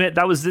Ultimate,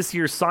 that was this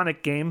year's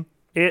Sonic game.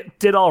 It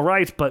did all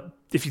right, but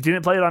if you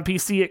didn't play it on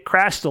PC, it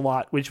crashed a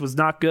lot, which was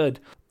not good.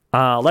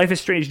 Life is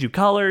Strange New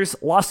Colors,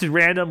 Lost in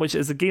Random, which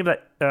is a game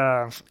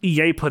that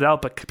EA put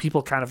out, but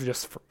people kind of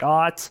just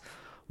forgot.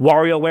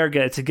 WarioWare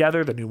Get It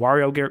Together, the new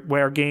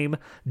WarioWare game.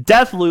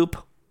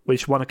 Deathloop,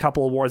 which won a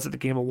couple awards at the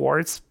Game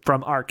Awards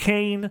from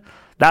Arcane.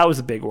 That was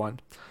a big one.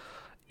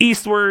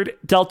 Eastward,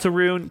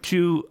 Deltarune,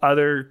 2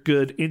 other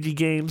good indie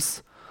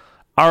games.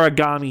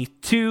 Origami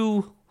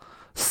 2.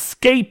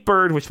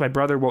 Skatebird, which my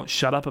brother won't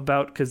shut up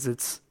about because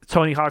it's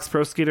Tony Hawk's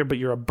Pro Skater, but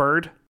you're a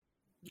bird.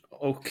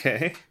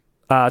 Okay.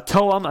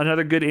 Toem,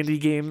 another good indie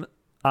game.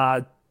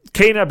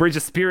 Kena Bridge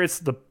of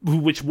Spirits,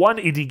 which won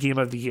Indie Game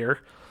of the Year.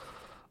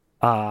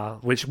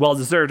 Which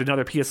well-deserved,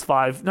 another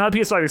PS5. Not a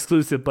PS5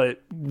 exclusive,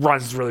 but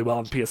runs really well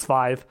on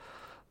PS5.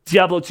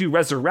 Diablo 2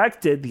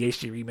 Resurrected, the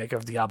HD remake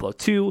of Diablo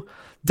 2.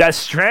 Death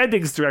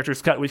Stranding's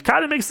Director's Cut, which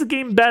kind of makes the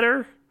game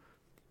better.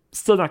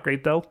 Still not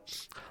great, though.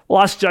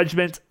 Lost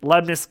Judgment,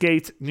 Lemnis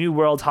Gate, New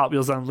World, Hot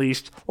Wheels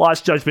Unleashed.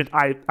 Lost Judgment,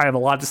 I have a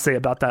lot to say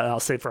about that, and I'll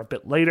save for a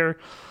bit later.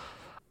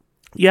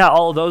 Yeah,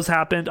 all of those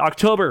happened.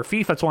 October,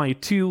 FIFA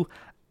 22,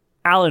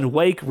 Alan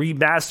Wake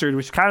Remastered,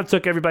 which kind of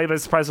took everybody by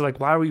surprise. They're like,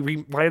 why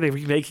are they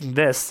remaking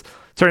this?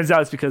 Turns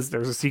out it's because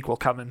there's a sequel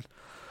coming.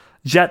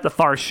 Jet the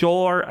Far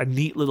Shore, a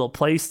neat little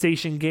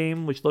PlayStation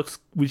game, which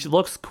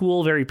looks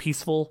cool, very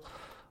peaceful,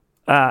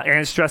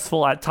 and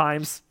stressful at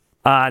times.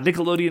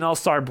 Nickelodeon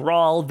All-Star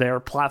Brawl, their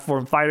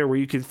platform fighter where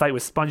you can fight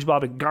with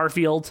SpongeBob and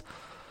Garfield.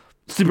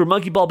 Super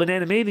Monkey Ball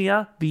Banana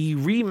Mania, the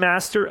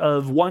remaster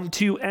of 1,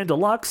 2, and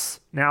Deluxe,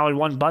 now in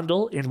one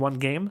bundle, in one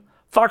game.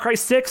 Far Cry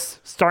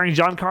 6, starring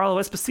Giancarlo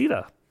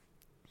Esposito.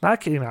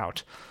 That came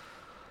out.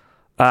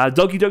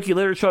 Doki Doki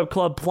Literature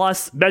Club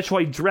Plus,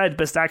 Metroid Dread,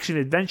 Best Action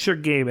Adventure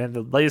Game, and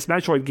the latest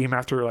Metroid game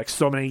after like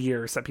so many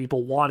years that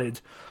people wanted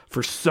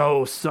for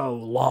so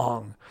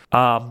long.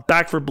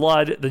 Back for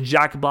Blood, the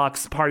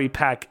Jackbox Party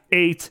Pack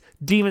 8,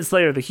 Demon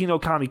Slayer, the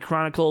Hinokami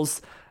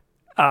Chronicles,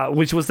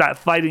 which was that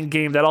fighting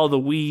game that all the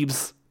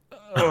weebs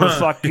were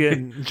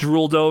fucking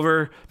drooled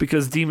over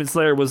because Demon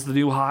Slayer was the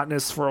new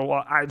hotness for a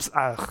while.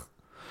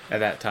 At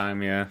that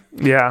time, yeah.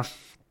 Yeah.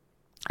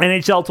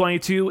 NHL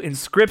 22,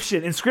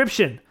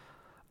 Inscription,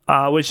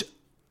 which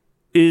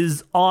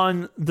is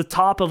on the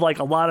top of like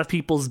a lot of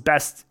people's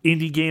best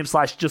indie game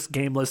 / just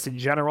game list in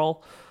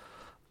general.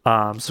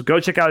 So go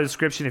check out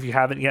Inscription if you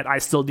haven't yet. I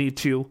still need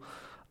to.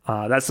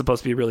 That's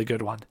supposed to be a really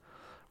good one.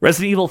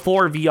 Resident Evil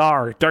 4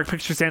 VR, Dark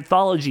Pictures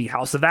Anthology,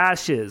 House of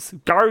Ashes,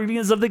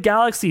 Guardians of the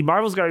Galaxy,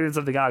 Marvel's Guardians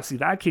of the Galaxy,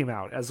 that came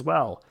out as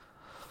well.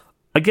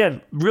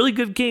 Again, really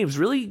good games.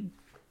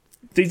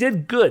 They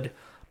did good.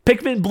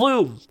 Pikmin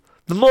Bloom,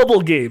 the mobile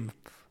game.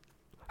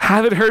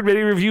 Haven't heard many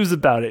reviews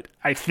about it.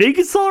 I think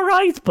it's all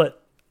right,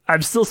 but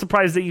I'm still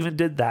surprised they even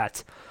did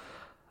that.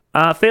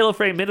 Fatal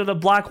Frame, Minute of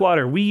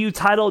Blackwater, Wii U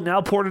title now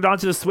ported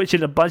onto the Switch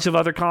and a bunch of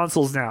other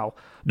consoles now.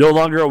 No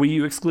longer a Wii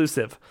U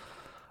exclusive.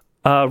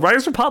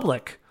 Riders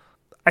Republic.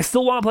 I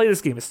still want to play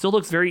this game. It still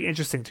looks very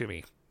interesting to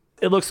me.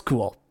 It looks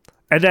cool.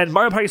 And then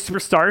Mario Party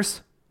Superstars,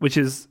 which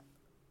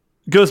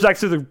goes back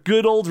to the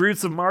good old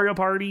roots of Mario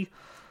Party.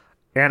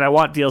 And I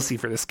want DLC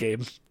for this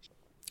game.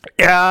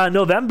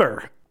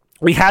 November,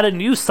 we had a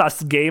new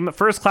sus game,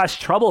 First Class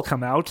Trouble,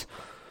 come out,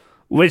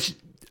 which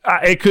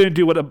it couldn't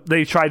do what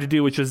they tried to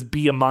do, which was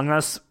be Among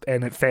Us,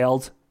 and it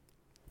failed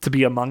to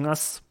be Among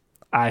Us.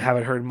 I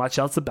haven't heard much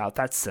else about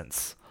that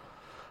since.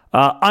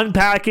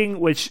 Unpacking,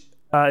 which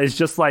is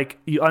just like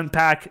you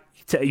unpack,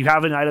 you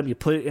have an item, you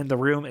put it in the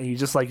room, and you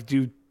just like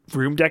do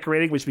room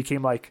decorating, which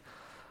became like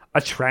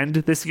a trend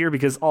this year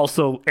because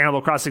also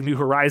Animal Crossing New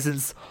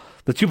Horizons,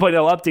 the 2.0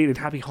 update and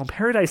Happy Home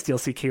Paradise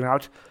DLC came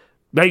out,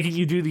 making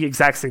you do the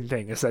exact same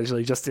thing,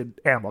 essentially, just in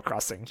Animal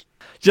Crossing.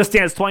 Just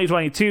Dance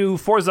 2022,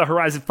 Forza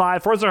Horizon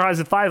 5. Forza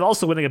Horizon 5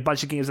 also winning a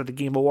bunch of games at the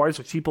Game Awards,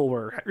 which people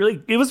were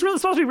it was really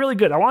supposed to be really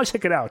good. I want to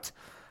check it out.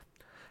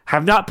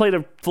 Have not played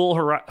a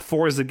full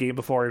Forza game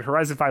before, and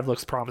Horizon 5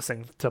 looks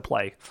promising to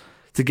play,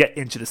 to get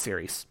into the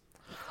series.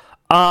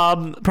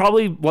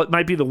 Probably what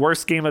might be the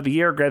worst game of the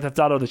year, Grand Theft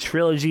Auto, the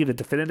Trilogy, the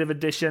Definitive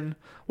Edition.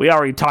 We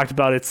already talked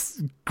about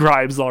its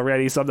gripes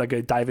already, so I'm not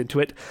going to dive into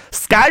it.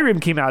 Skyrim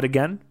came out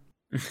again.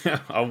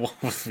 Oh,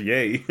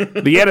 yay.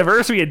 The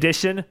Anniversary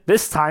Edition,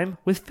 this time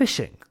with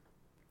fishing.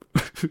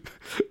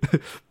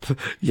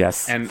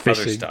 Yes, and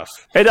fishing. Other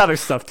stuff. And other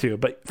stuff, too,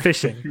 but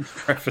fishing.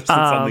 Preface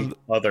on the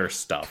other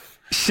stuff.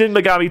 Shin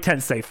Megami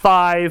Tensei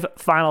 5,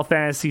 Final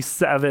Fantasy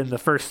 7, The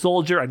First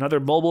Soldier, another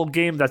mobile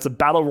game that's a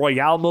Battle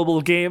Royale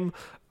mobile game.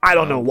 I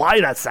don't know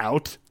why that's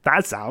out.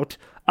 That's out.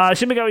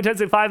 Shin Megami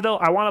Tensei 5, though,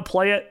 I want to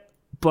play it,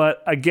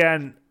 but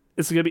again,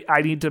 it's going to be,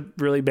 I need to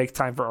really make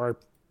time for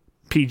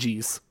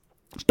RPGs.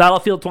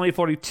 Battlefield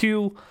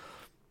 2042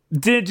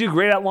 didn't do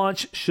great at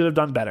launch. Should have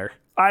done better.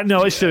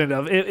 No, it shouldn't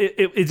have.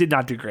 It did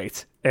not do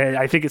great. And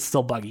I think it's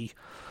still buggy.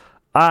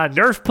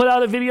 Nerf put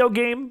out a video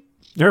game,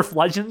 Nerf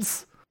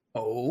Legends.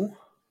 Oh.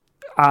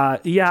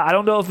 Yeah, I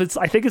don't know if it's.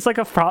 I think it's like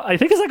a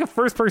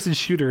first-person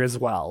shooter as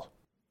well.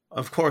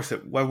 Of course,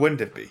 why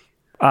wouldn't it be?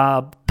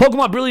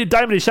 Pokemon Brilliant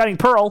Diamond and Shining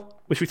Pearl,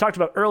 which we talked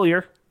about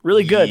earlier,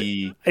 really good.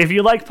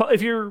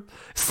 If you're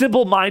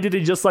simple-minded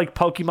and just like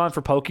Pokemon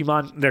for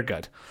Pokemon, they're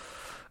good.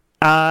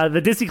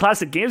 The Disney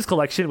Classic Games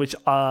Collection, which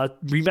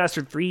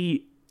remastered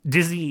 3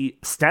 Disney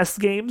SNES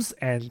games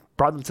and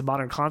brought them to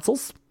modern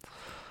consoles.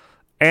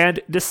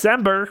 And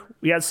December,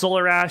 we had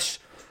Solar Ash,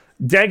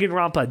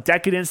 Danganronpa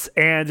Decadence,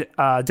 and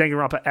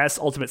Danganronpa S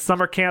Ultimate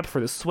Summer Camp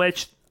for the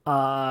Switch.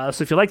 So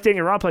if you like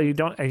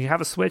Danganronpa and you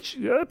have a Switch,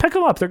 pick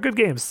them up. They're good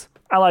games.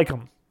 I like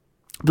them.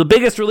 The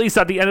biggest release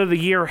at the end of the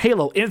year,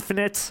 Halo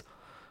Infinite,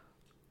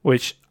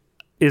 which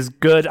is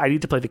good. I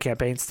need to play the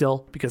campaign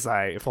still because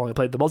I've only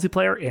played the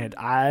multiplayer, and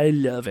I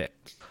love it.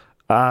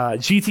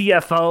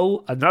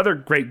 GTFO, another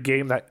great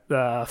game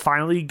that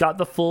finally got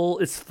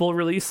its full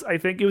release, I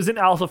think. It was in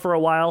alpha for a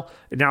while,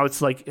 and now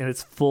it's like in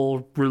its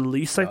full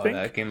release, I think.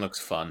 That game looks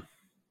fun.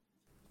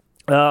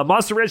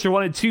 Monster Rancher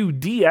 1 and 2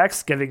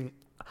 DX getting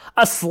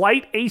a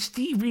slight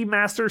HD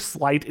remaster.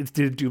 Slight, it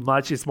didn't do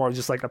much. It's more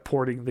just like a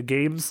porting the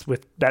games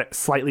with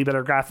slightly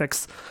better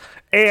graphics.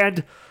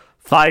 And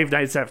Five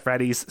Nights at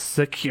Freddy's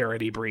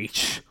Security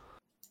Breach.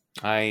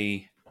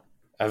 I've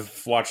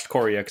watched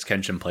Corey X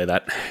Kenshin play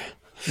that.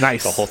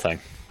 Nice. The whole thing.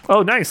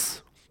 Oh,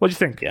 nice. What'd you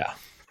think? Yeah.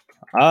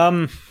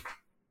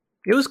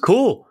 It was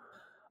cool.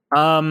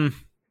 I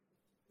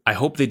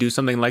hope they do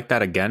something like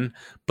that again,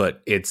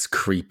 but it's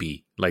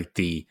creepy. Like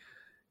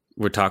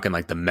we're talking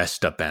like the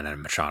messed up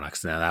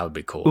animatronics. Now that would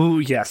be cool. Ooh,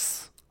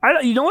 yes.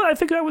 You know what? I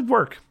think that would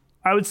work.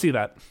 I would see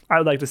that. I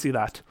would like to see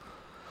that.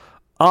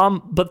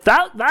 But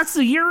that's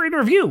the year in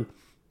review.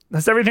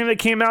 That's everything that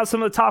came out.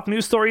 Some of the top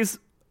news stories.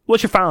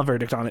 What's your final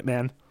verdict on it,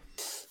 man?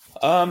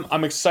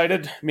 I'm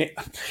excited.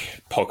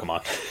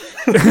 Pokemon.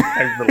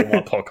 I really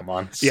want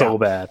Pokemon so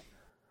bad.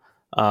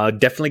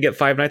 Definitely get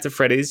Five Nights at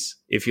Freddy's.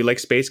 If you like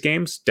space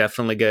games,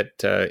 definitely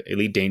get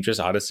Elite Dangerous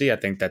Odyssey. I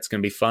think that's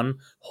going to be fun.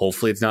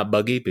 Hopefully it's not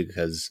buggy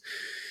because,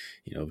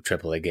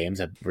 AAA games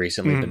have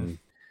recently been...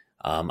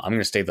 I'm going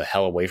to stay the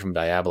hell away from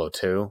Diablo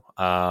 2.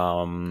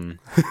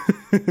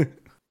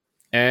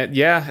 And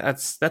yeah,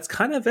 that's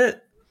kind of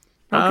it.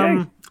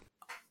 Okay.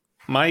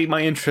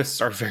 My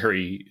interests are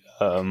very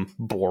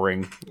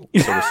boring,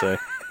 so to say.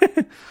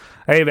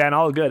 Hey man,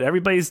 all good.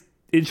 Everybody's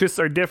interests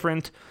are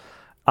different.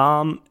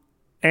 We're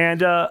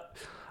gonna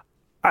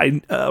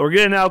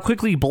now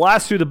quickly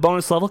blast through the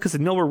bonus level because I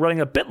know we're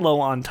running a bit low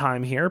on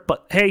time here.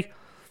 But hey,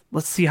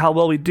 let's see how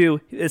well we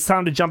do. It's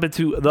time to jump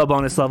into the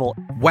bonus level.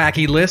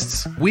 Wacky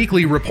lists,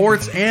 weekly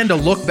reports, and a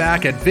look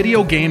back at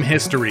video game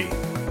history.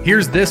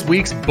 Here's this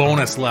week's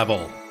bonus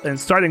level. And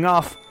starting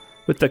off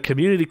with the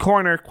community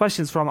corner,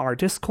 questions from our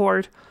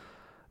Discord.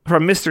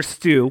 From Mr.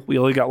 Stu, we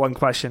only got one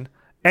question.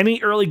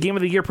 Any early Game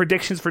of the Year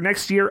predictions for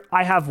next year?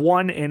 I have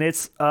one, and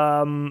it's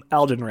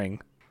Elden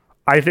Ring.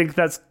 I think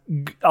that's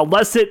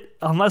unless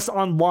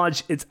on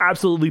launch it's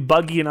absolutely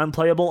buggy and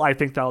unplayable. I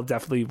think that'll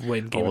definitely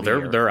win Game of the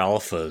Year. Their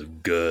alpha is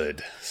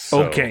good.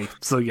 So. Okay,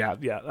 so yeah,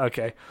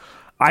 okay.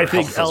 I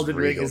think Elden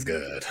Ring is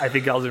good. I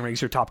think Elden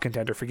Ring's your top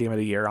contender for Game of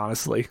the Year,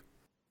 honestly.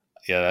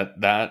 Yeah,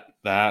 that.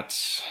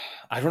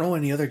 I don't know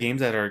any other games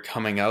that are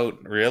coming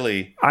out,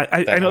 really.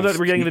 I know that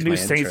we're getting the new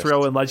Saints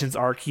Row and Legends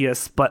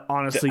Arceus, but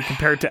honestly,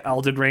 compared to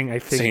Elden Ring, I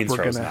think Saints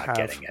we're going to have...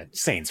 getting it.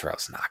 Saints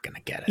Row's not going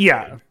to get it.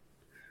 Yeah.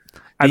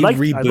 They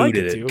rebooted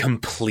it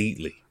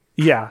completely.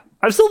 Yeah.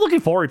 I'm still looking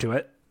forward to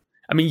it.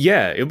 I mean,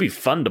 yeah, it'll be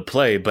fun to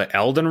play, but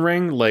Elden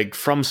Ring, like,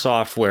 From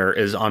Software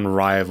is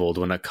unrivaled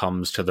when it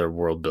comes to their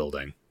world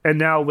building. And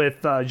now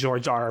with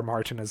George R.R.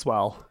 Martin as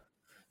well.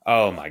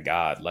 Oh my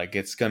god, like,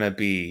 it's going to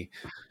be...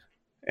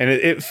 And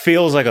it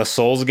feels like a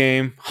Souls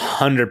game,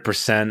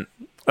 100%.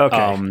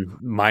 Okay.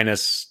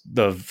 Minus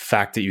the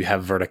fact that you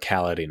have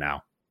verticality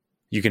now.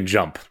 You can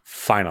jump,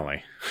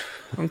 finally.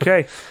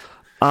 Okay.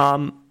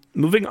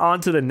 Moving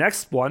on to the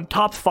next one,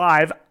 top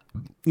 5.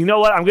 You know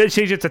what? I'm going to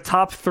change it to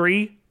top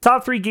 3.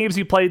 Top 3 games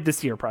you played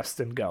this year,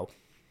 Preston. Go.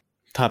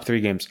 Top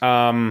 3 games.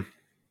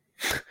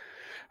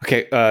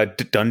 Okay.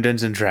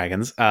 Dungeons and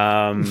Dragons.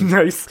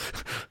 Nice.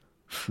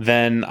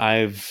 Then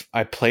I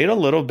played a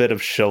little bit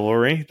of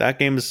Chivalry. That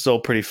game is still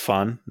pretty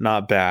fun,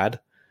 not bad.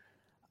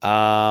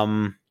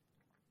 And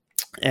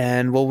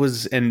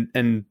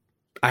I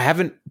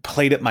haven't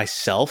played it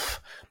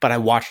myself, but I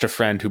watched a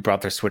friend who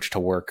brought their Switch to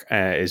work.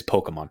 Is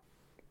Pokemon.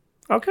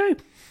 Okay,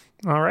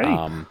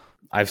 alrighty.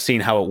 I've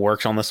seen how it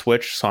works on the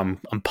Switch, so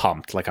I'm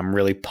pumped. Like, I'm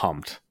really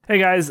pumped. Hey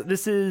guys,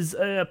 this is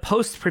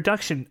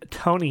post-production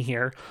Tony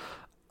here.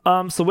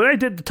 So when I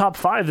did the top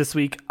 5 this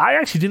week, I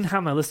actually didn't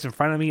have my list in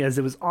front of me as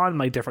it was on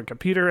my different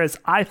computer, as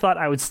I thought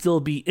I would still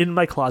be in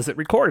my closet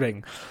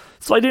recording.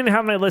 So I didn't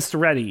have my list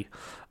ready,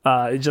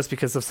 just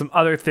because of some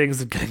other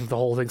things, getting the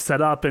whole thing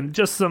set up, and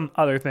just some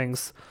other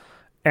things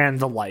and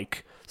the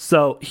like.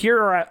 So here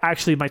are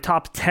actually my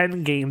top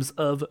 10 games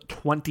of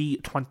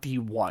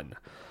 2021.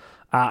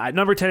 At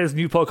number 10 is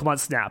New Pokemon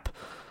Snap.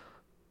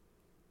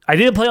 I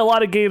didn't play a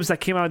lot of games that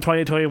came out in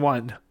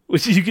 2021,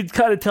 which you can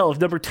kind of tell if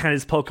number 10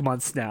 is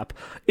Pokemon Snap.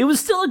 It was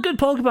still a good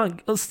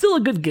still a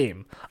good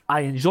game.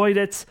 I enjoyed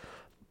it,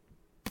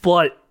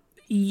 but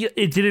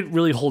it didn't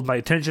really hold my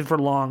attention for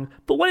long.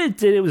 But when it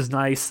did, it was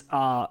nice.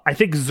 I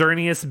think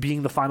Xerneas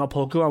being the final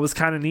Pokemon was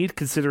kind of neat,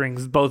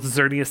 considering both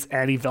Xerneas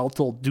and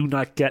Yveltal do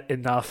not get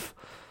enough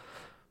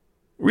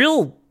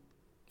real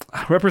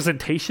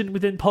representation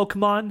within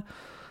Pokemon.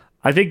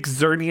 I think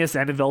Xerneas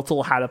and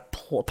Yveltal had a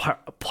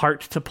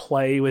part to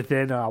play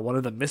within one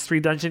of the Mystery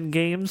Dungeon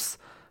games,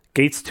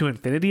 Gates to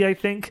Infinity, I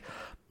think.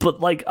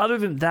 But like other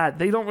than that,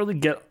 they don't really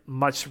get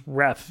much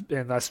rep,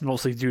 and that's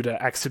mostly due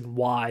to X and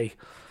Y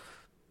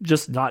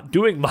just not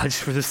doing much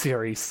for the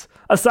series,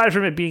 aside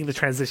from it being the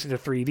transition to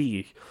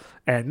 3D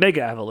and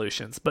Mega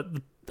Evolutions. But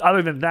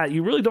other than that,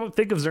 you really don't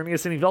think of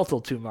Xerneas and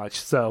Yveltal too much,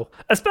 so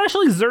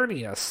especially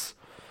Xerneas.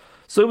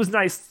 So it was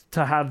nice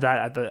to have that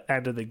at the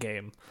end of the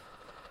game.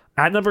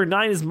 At number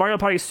 9 is Mario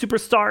Party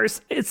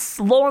Superstars.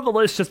 It's low on the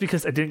list just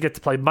because I didn't get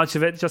to play much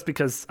of it, just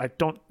because I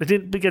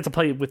didn't get to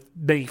play with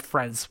many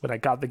friends when I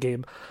got the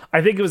game.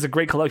 I think it was a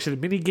great collection of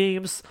mini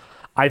games.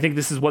 I think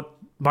this is what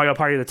Mario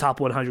Party the Top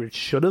 100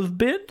 should have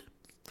been.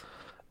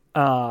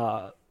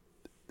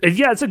 And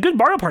yeah, it's a good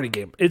Mario Party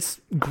game. It's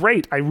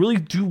great. I really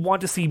do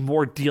want to see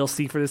more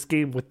DLC for this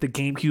game with the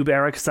GameCube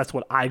era, because that's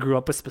what I grew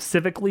up with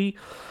specifically,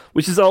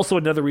 which is also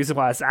another reason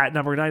why it's at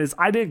number 9, is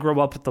I didn't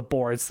grow up with the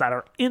boards that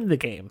are in the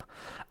game.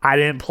 I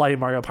didn't play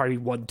Mario Party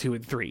 1, 2,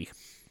 and 3.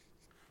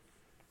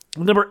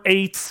 Number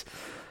 8,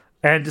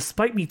 and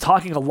despite me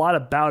talking a lot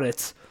about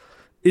it,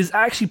 is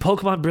actually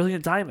Pokemon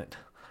Brilliant Diamond.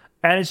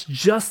 And it's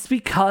just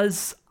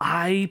because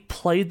I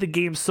played the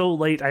game so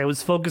late, I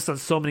was focused on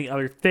so many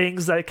other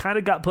things that it kind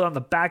of got put on the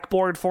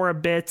backboard for a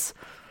bit.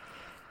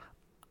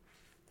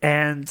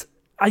 And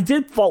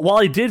while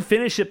I did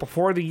finish it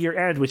before the year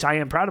end, which I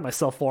am proud of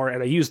myself for,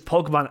 and I used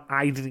Pokemon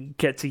I didn't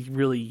get to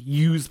really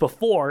use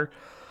before,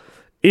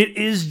 it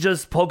is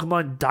just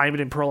Pokemon Diamond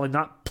and Pearl and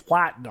not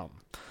Platinum.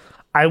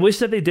 I wish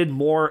that they did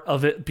more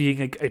of it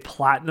being a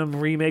Platinum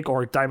remake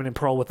or Diamond and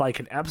Pearl with like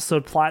an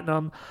episode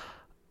Platinum,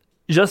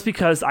 just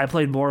because I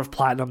played more of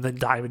Platinum than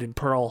Diamond and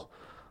Pearl.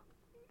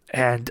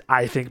 And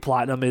I think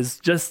Platinum is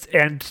just...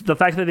 And the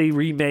fact that they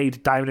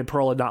remade Diamond and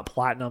Pearl and not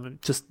Platinum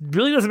just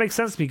really doesn't make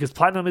sense to me, because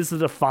Platinum is the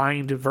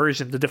defined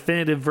version, the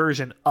definitive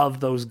version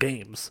of those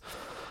games.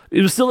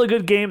 It was still a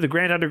good game. The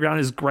Grand Underground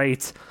is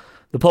great.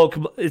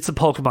 It's a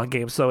Pokemon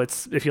game, so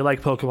it's if you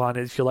like Pokemon,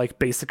 if you like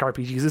basic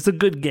RPGs, it's a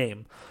good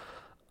game.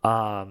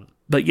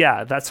 But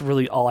yeah, that's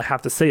really all I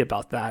have to say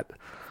about that.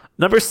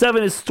 Number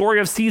 7 is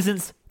Story of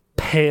Seasons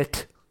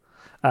Pit.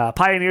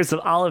 Pioneers of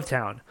Olive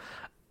Town,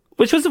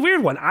 which was a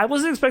weird one. I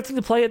wasn't expecting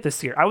to play it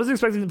this year. I wasn't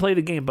expecting to play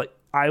the game, but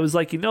I was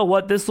like, you know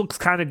what? This looks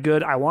kind of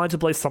good. I wanted to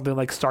play something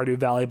like Stardew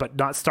Valley, but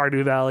not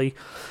Stardew Valley.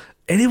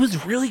 And it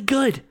was really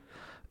good.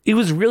 It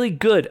was really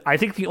good. I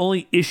think the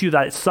only issue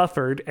that it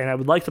suffered, and I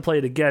would like to play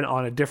it again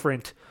on a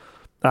different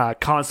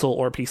console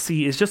or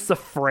PC, is just the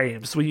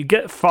frames. When you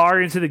get far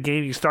into the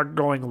game, you start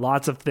growing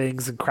lots of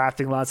things and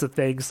crafting lots of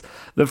things.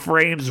 The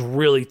frames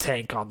really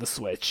tank on the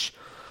Switch.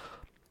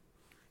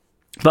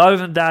 But other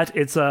than that,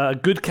 it's a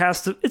good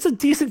cast. It's a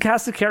decent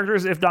cast of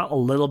characters, if not a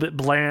little bit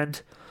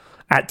bland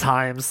at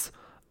times.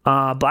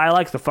 But I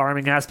like the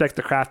farming aspect,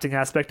 the crafting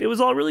aspect. It was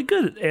all really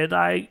good, and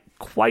I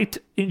quite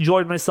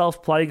enjoyed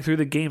myself playing through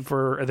the game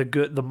for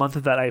the month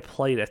that I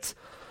played it.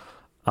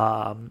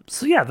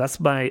 So yeah, that's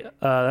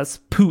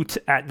Poot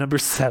at number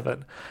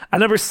 7. At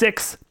number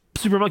 6,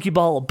 Super Monkey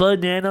Ball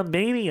Banana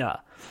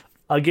Mania,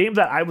 a game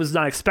that I was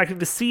not expecting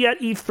to see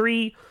at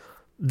E3.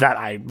 That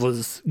I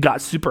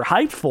got super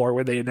hyped for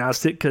when they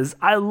announced it, because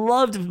I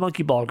loved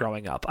Monkey Ball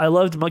growing up. I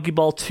loved Monkey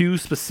Ball 2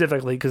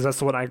 specifically, because that's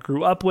the one I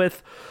grew up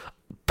with.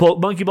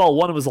 Monkey Ball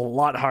 1 was a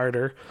lot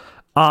harder.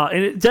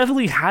 And it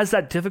definitely has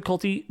that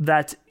difficulty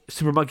that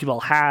Super Monkey Ball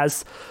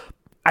has.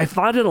 I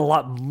find it a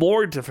lot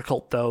more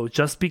difficult, though,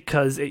 just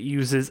because it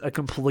uses a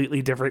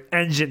completely different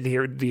engine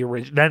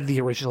than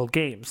the original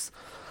games.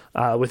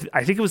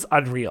 I think it was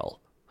Unreal.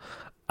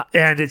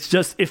 And it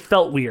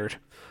felt weird.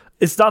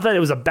 It's not that it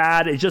was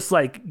it's just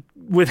like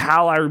with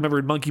how I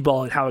remembered Monkey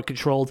Ball and how it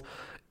controlled.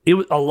 It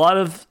was a lot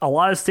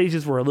of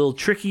stages were a little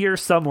trickier,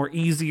 some were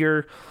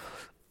easier.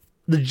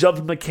 The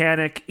jump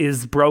mechanic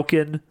is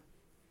broken,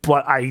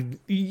 but I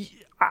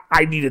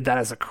needed that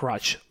as a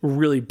crutch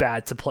really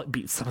bad to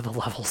beat some of the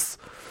levels.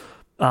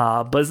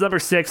 But it's number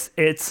 6.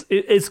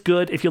 It's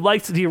good. If you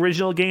liked the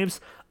original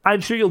games, I'm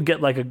sure you'll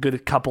get like a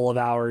good couple of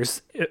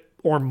hours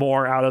or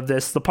more out of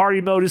this. The party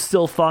mode is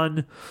still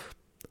fun.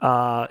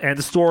 And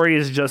the story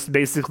is just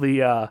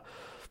basically a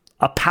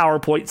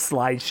PowerPoint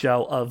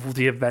slideshow of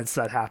the events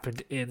that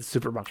happened in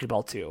Super Monkey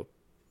Ball 2.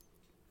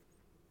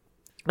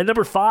 And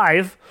number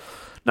 5,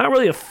 not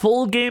really a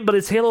full game, but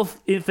it's Halo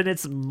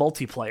Infinite's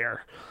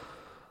multiplayer.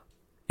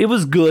 It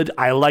was good.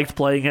 I liked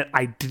playing it.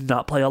 I did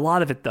not play a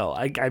lot of it, though.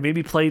 I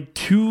maybe played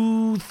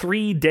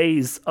 2-3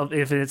 days of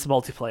Infinite's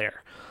multiplayer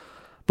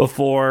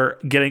before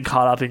getting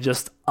caught up in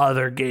just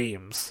other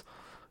games.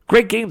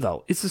 Great game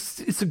though.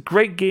 It's a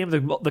great game.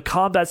 The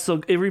combat's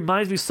it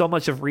reminds me so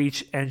much of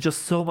Reach and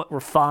just so much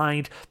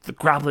refined. The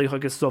grappling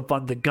hook is so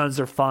fun. The guns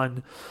are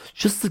fun.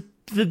 Just the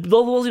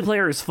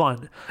multiplayer is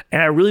fun,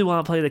 and I really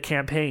want to play the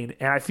campaign.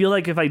 And I feel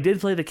like if I did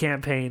play the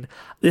campaign,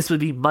 this would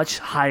be much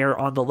higher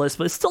on the list.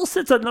 But it still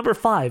sits at number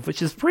 5,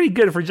 which is pretty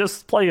good for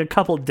just playing a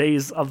couple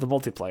days of the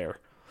multiplayer.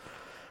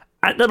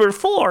 At number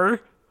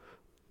 4,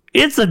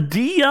 it's a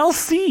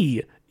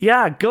DLC.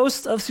 Yeah,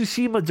 Ghost of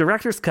Tsushima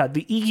Director's Cut,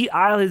 the Iki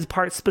Islands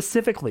part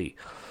specifically,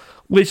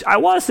 which I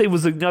want to say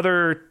was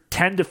another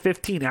 10 to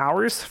 15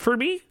 hours for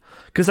me,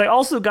 because I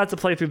also got to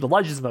play through the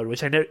Legends mode,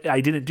 which I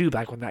didn't do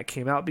back when that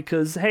came out,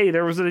 because, hey,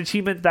 there was an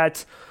achievement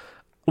that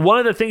one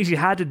of the things you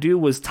had to do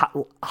was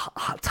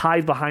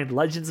tied behind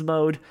Legends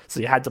mode, so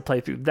you had to play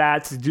through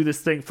that to do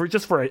this thing for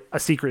a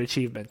secret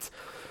achievement.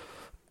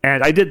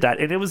 And I did that,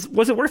 and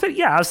was it worth it?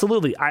 Yeah,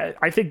 absolutely.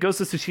 I think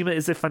Ghost of Tsushima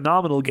is a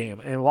phenomenal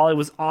game, and while it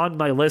was on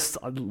my list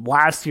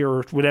last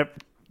year when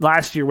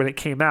it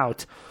came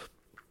out,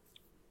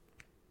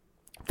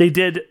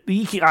 the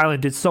Iki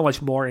Island did so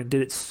much more and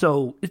did it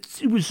so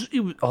it was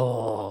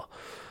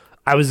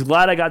I was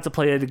glad I got to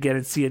play it again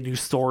and see a new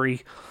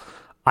story.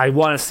 I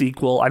want a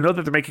sequel. I know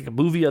that they're making a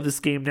movie of this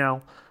game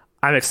now.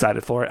 I'm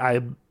excited for it.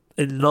 I'm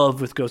in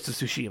love with Ghost of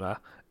Tsushima.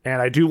 And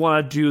I do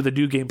want to do the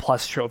New Game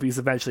Plus trophies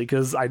eventually,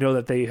 because I know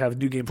that they have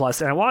New Game Plus,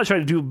 and I want to try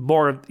to do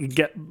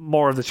get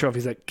more of the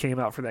trophies that came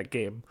out for that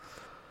game.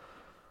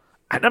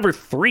 At number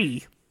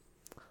 3,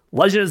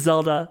 Legend of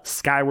Zelda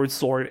Skyward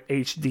Sword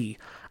HD.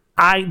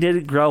 I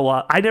didn't grow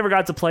up. I never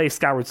got to play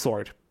Skyward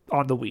Sword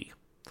on the Wii.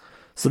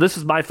 So this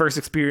was my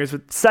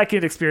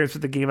second experience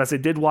with the game, as I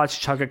did watch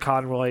Chugga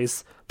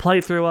Conroy's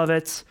playthrough of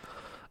it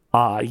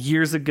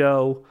years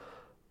ago.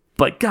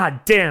 But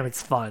god damn,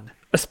 it's fun.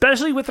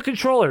 Especially with the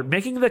controller.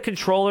 Making the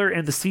controller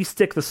and the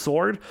C-stick the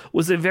sword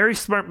was a very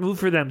smart move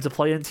for them to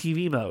play in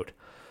TV mode.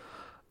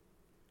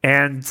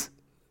 And,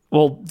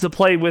 well, to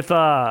play with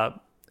in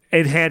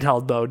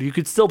handheld mode. You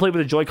could still play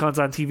with the Joy-Cons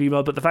on TV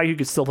mode, but the fact you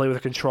could still play with a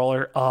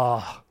controller,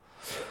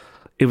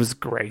 it was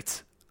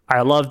great.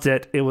 I loved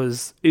it. It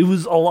was a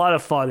lot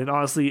of fun, and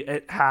honestly,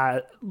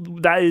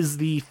 that is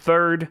the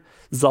third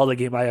Zelda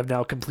game I have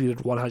now completed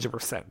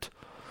 100%.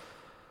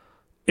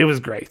 It was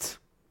great.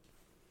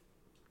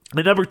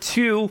 And number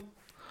 2,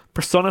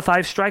 Persona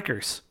 5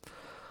 Strikers.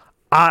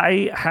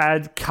 I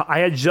had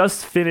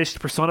just finished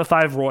Persona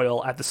 5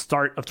 Royal at the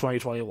start of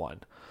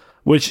 2021,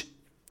 which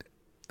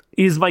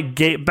is my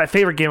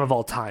favorite game of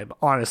all time,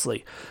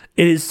 honestly.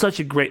 It is such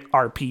a great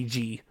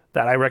RPG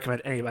that I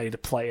recommend anybody to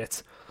play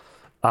it.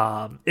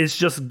 It's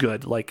just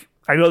good. Like,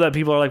 I know that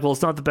people are like, well,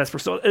 it's not the best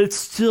Persona. It's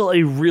still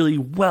a really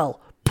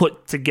well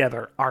put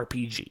together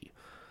RPG.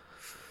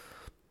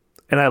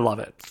 And I love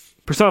it.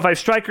 Persona 5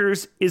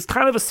 Strikers is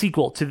kind of a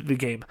sequel to the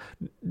game.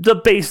 The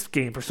base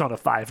game, Persona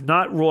 5,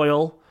 not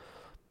Royal,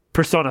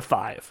 Persona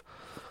 5.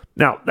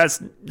 Now,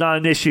 that's not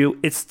an issue.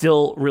 It's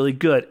still really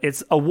good.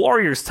 It's a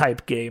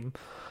Warriors-type game.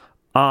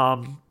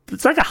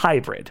 It's like a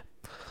hybrid.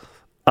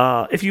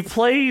 If you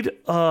played,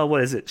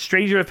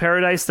 Stranger of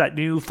Paradise, that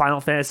new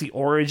Final Fantasy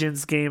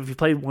Origins game, if you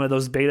played one of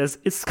those betas,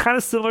 it's kind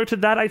of similar to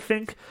that, I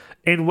think,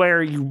 in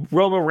where you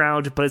roam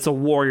around, but it's a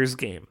Warriors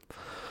game.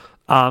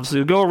 So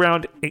you go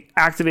around,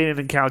 activate an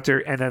encounter,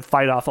 and then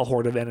fight off a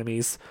horde of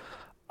enemies.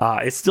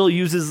 It still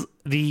uses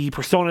the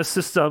Persona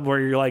system where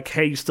you're like,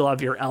 hey, you still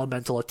have your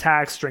elemental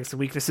attacks, strengths,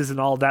 and weaknesses, and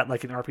all of that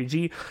like an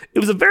RPG. It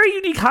was a very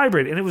unique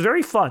hybrid, and it was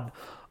very fun.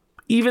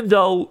 Even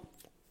though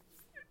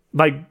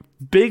my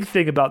big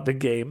thing about the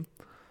game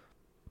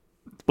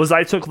was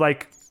I took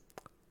like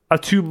a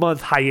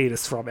 2-month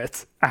hiatus from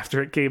it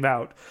after it came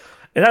out.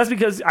 And that's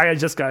because I had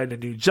just gotten a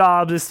new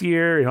job this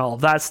year and all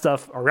of that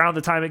stuff around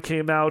the time it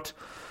came out.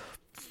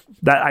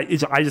 That I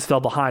just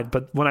fell behind.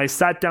 But when I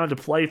sat down to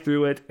play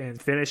through it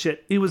and finish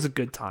it, it was a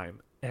good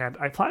time. And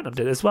I platinumed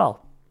it as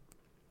well.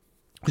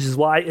 Which is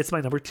why it's my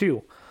number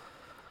 2.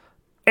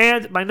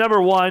 And my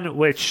number 1,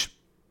 which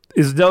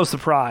is no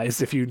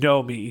surprise if you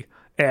know me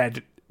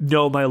and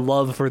know my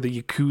love for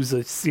the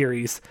Yakuza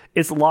series,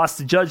 it's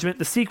Lost Judgment,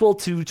 the sequel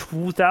to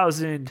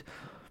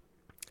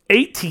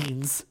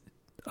 2018's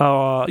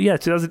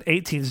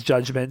 2018's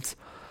Judgment.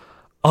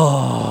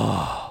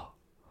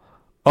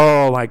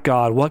 Oh my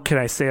god, what can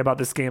I say about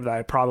this game that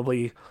I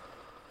probably...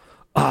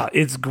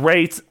 it's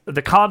great.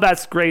 The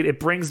combat's great. It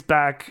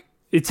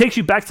takes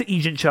you back to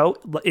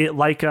Ijincho,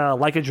 like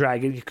a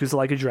dragon, Yakuza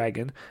Like a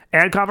Dragon,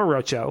 and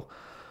Kamurocho.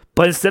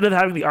 But instead of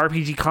having the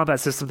RPG combat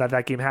system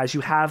that game has,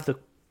 you have the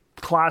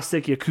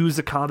classic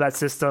Yakuza combat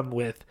system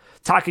with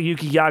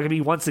Takayuki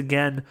Yagami once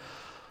again.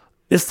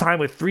 This time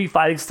with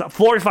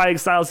 4 fighting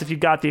styles if you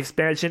got the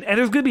expansion. And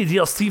there's going to be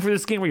a DLC for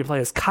this game where you play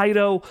as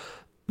Kaido.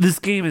 This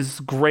game is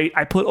great.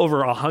 I put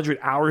over 100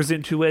 hours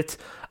into it.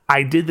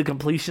 I did the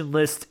completion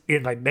list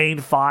in my main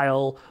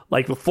file,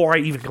 like before I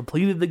even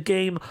completed the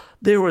game.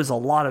 There was a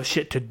lot of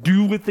shit to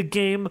do with the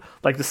game.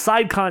 Like the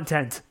side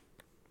content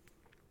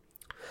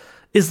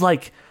is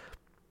like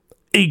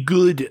a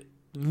good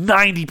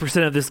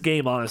 90% of this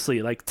game,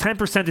 honestly. Like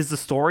 10% is the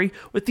story.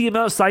 With the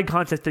amount of side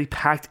content they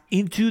packed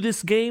into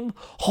this game,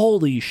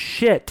 holy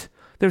shit,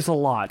 there's a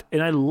lot.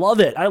 And I love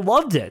it. I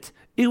loved it.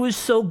 It was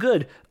so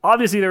good.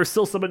 Obviously, there were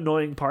still some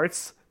annoying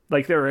parts,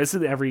 like there is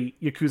in every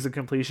Yakuza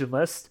completion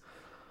list.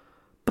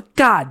 But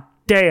god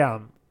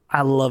damn,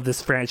 I love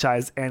this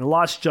franchise. And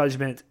Lost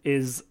Judgment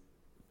is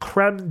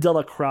creme de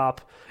la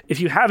crop. If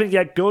you haven't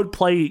yet, go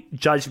play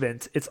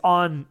Judgment. It's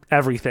on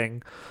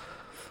everything.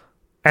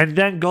 And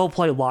then go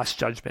play Lost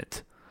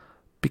Judgment.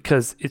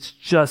 Because it's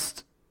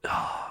just...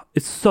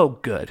 it's so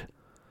good.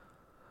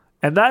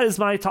 And that is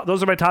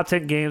those are my top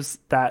 10 games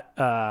that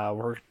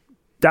were...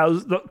 That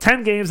was the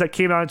 10 games that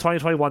came out in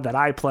 2021 that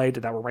I played,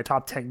 that were my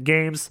top 10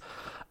 games.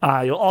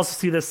 You'll also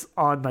see this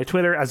on my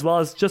Twitter, as well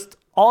as just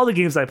all the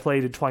games I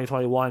played in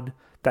 2021,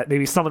 that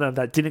maybe some of them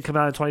that didn't come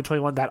out in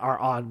 2021 that are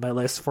on my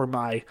list for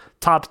my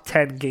top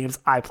 10 games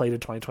I played in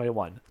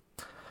 2021.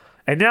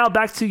 And now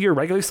back to your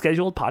regularly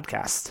scheduled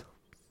podcast.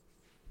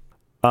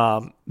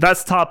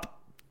 That's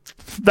top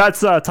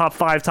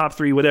 5, top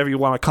 3, whatever you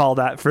want to call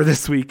that for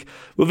this week.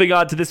 Moving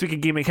on to This Week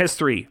in Gaming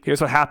History. Here's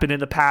what happened in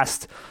the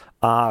past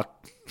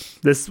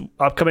this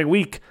upcoming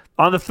week.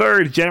 On the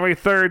 3rd, January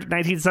 3rd,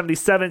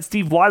 1977,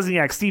 Steve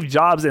Wozniak, Steve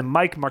Jobs, and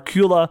Mike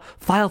Markula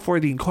filed for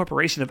the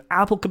incorporation of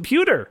Apple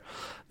Computer.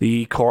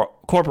 The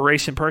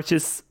corporation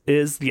purchase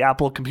is the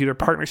Apple Computer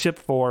Partnership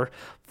for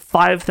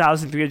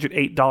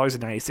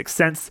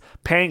 $5,308.96,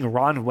 paying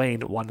Ron Wayne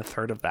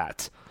 1/3 of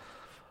that.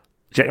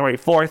 January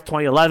 4th,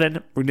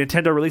 2011,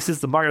 Nintendo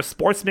releases the Mario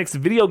Sports Mix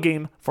video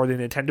game for the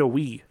Nintendo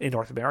Wii in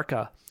North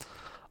America.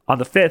 On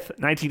the 5th,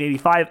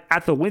 1985,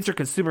 at the Winter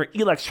Consumer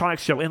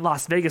Electronics Show in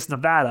Las Vegas,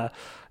 Nevada,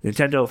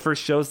 Nintendo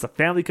first shows the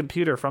family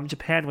computer from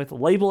Japan with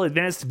Label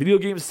Advanced Video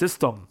Game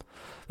System.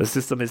 The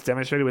system is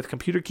demonstrated with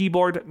computer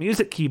keyboard,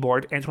 music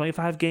keyboard, and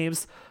 25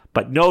 games,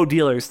 but no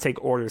dealers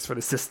take orders for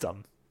the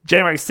system.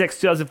 January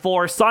 6,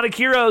 2004, Sonic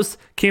Heroes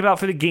came out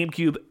for the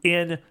GameCube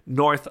in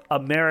North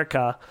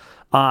America.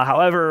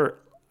 However,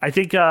 I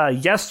think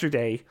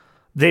yesterday,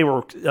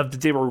 the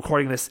day we're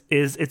recording this,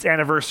 is its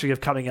anniversary of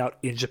coming out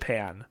in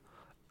Japan.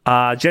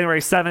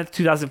 January 7th,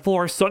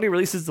 2004, Sony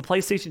releases the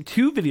PlayStation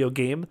 2 video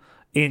game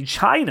in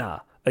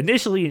China,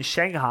 initially in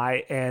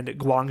Shanghai and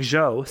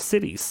Guangzhou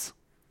cities.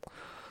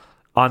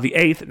 On the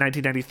 8th,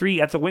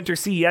 1993, at the Winter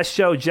CES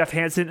show, Jeff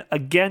Hansen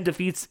again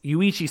defeats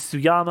Yuichi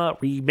Tsuyama,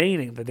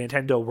 remaining the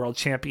Nintendo World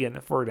Champion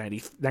for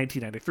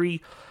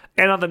 1993.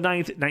 And on the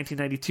 9th,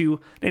 1992,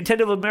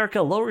 Nintendo of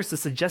America lowers the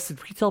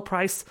suggested retail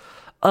price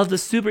of the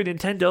Super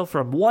Nintendo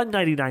from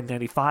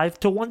 $199.95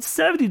 to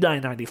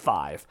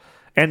 $179.95.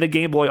 And the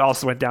Game Boy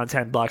also went down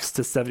 $10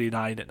 to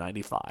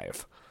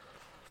 $79.95.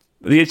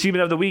 The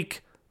achievement of the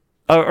week,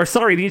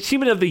 the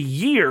achievement of the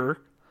year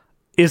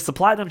is the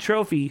Platinum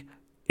Trophy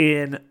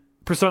in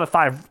Persona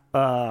 5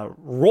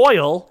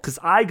 Royal, because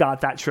I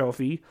got that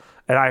trophy,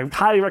 and I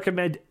highly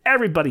recommend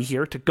everybody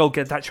here to go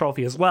get that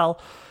trophy as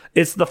well.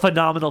 It's the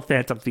Phenomenal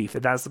Phantom Thief,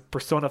 and that's the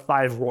Persona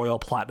 5 Royal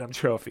Platinum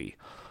Trophy.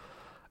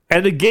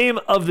 And the game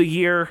of the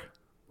year,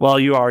 well,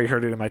 you already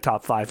heard it in my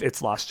top 5,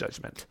 it's Lost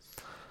Judgment.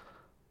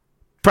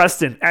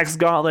 Preston, X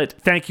Gauntlet,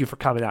 thank you for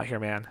coming out here,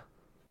 man.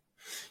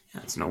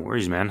 Yeah, it's no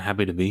worries, man.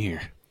 Happy to be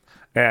here.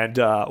 And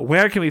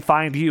where can we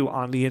find you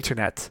on the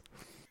internet?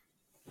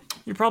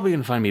 You're probably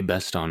going to find me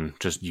best on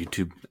just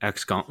YouTube,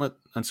 X Gauntlet.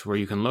 That's where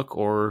you can look,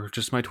 or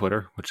just my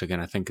Twitter, which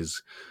again I think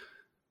is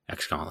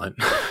X Gauntlet.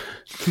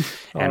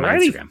 And my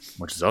Instagram,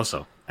 which is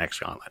also X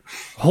Gauntlet.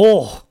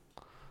 Oh,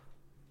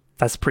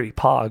 that's pretty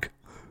pog.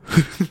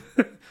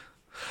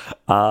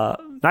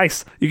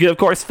 Nice. You can, of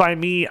course, find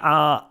me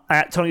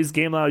at Tony's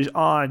Game Lounge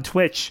on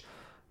Twitch,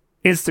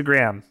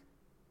 Instagram,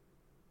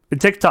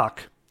 and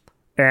TikTok,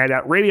 and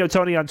at Radio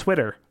Tony on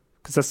Twitter,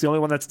 because that's the only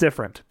one that's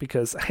different.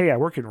 Because hey, I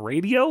work in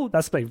radio.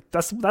 That's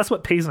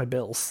what pays my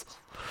bills.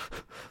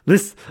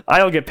 I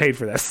don't get paid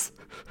for this.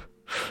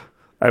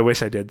 I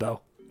wish I did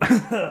though.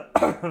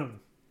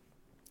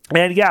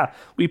 And yeah,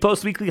 we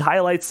post weekly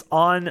highlights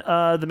on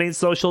the main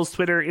socials,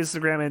 Twitter,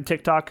 Instagram, and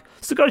TikTok.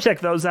 So go check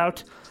those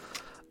out.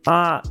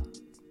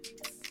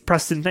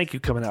 Preston, thank you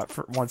for coming out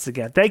once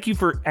again. Thank you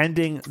for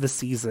ending the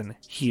season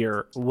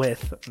here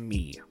with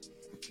me.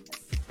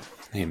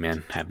 Hey,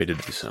 man. Happy to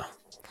do so.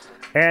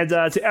 And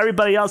to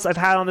everybody else I've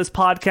had on this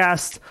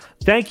podcast,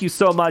 thank you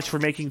so much for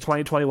making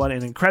 2021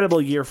 an incredible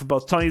year for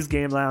both Tony's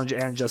Game Lounge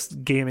and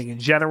just gaming in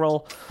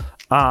general.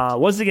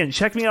 Once again,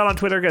 check me out on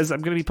Twitter, because I'm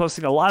going to be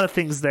posting a lot of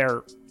things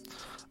there.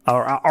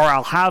 Or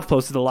I'll have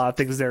posted a lot of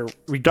things there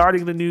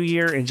regarding the new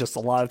year and just a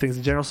lot of things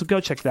in general. So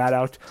go check that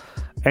out.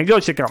 And go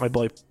check out my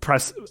boy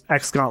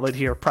X Gauntlet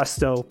here.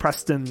 Preston,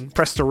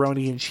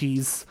 Prestoroni and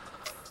cheese.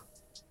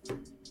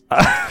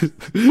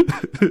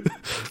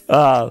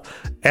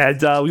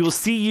 And we will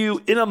see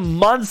you in a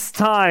month's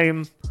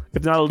time,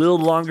 if not a little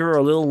longer or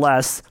a little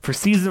less, for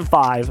Season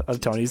 5 of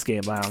Tony's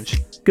Game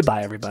Lounge.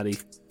 Goodbye, everybody.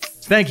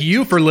 Thank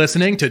you for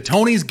listening to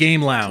Tony's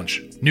Game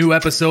Lounge. New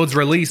episodes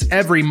release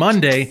every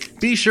Monday.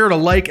 Be sure to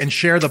like and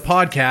share the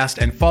podcast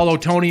and follow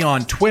Tony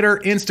on Twitter,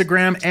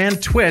 Instagram,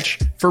 and Twitch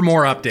for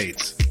more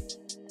updates.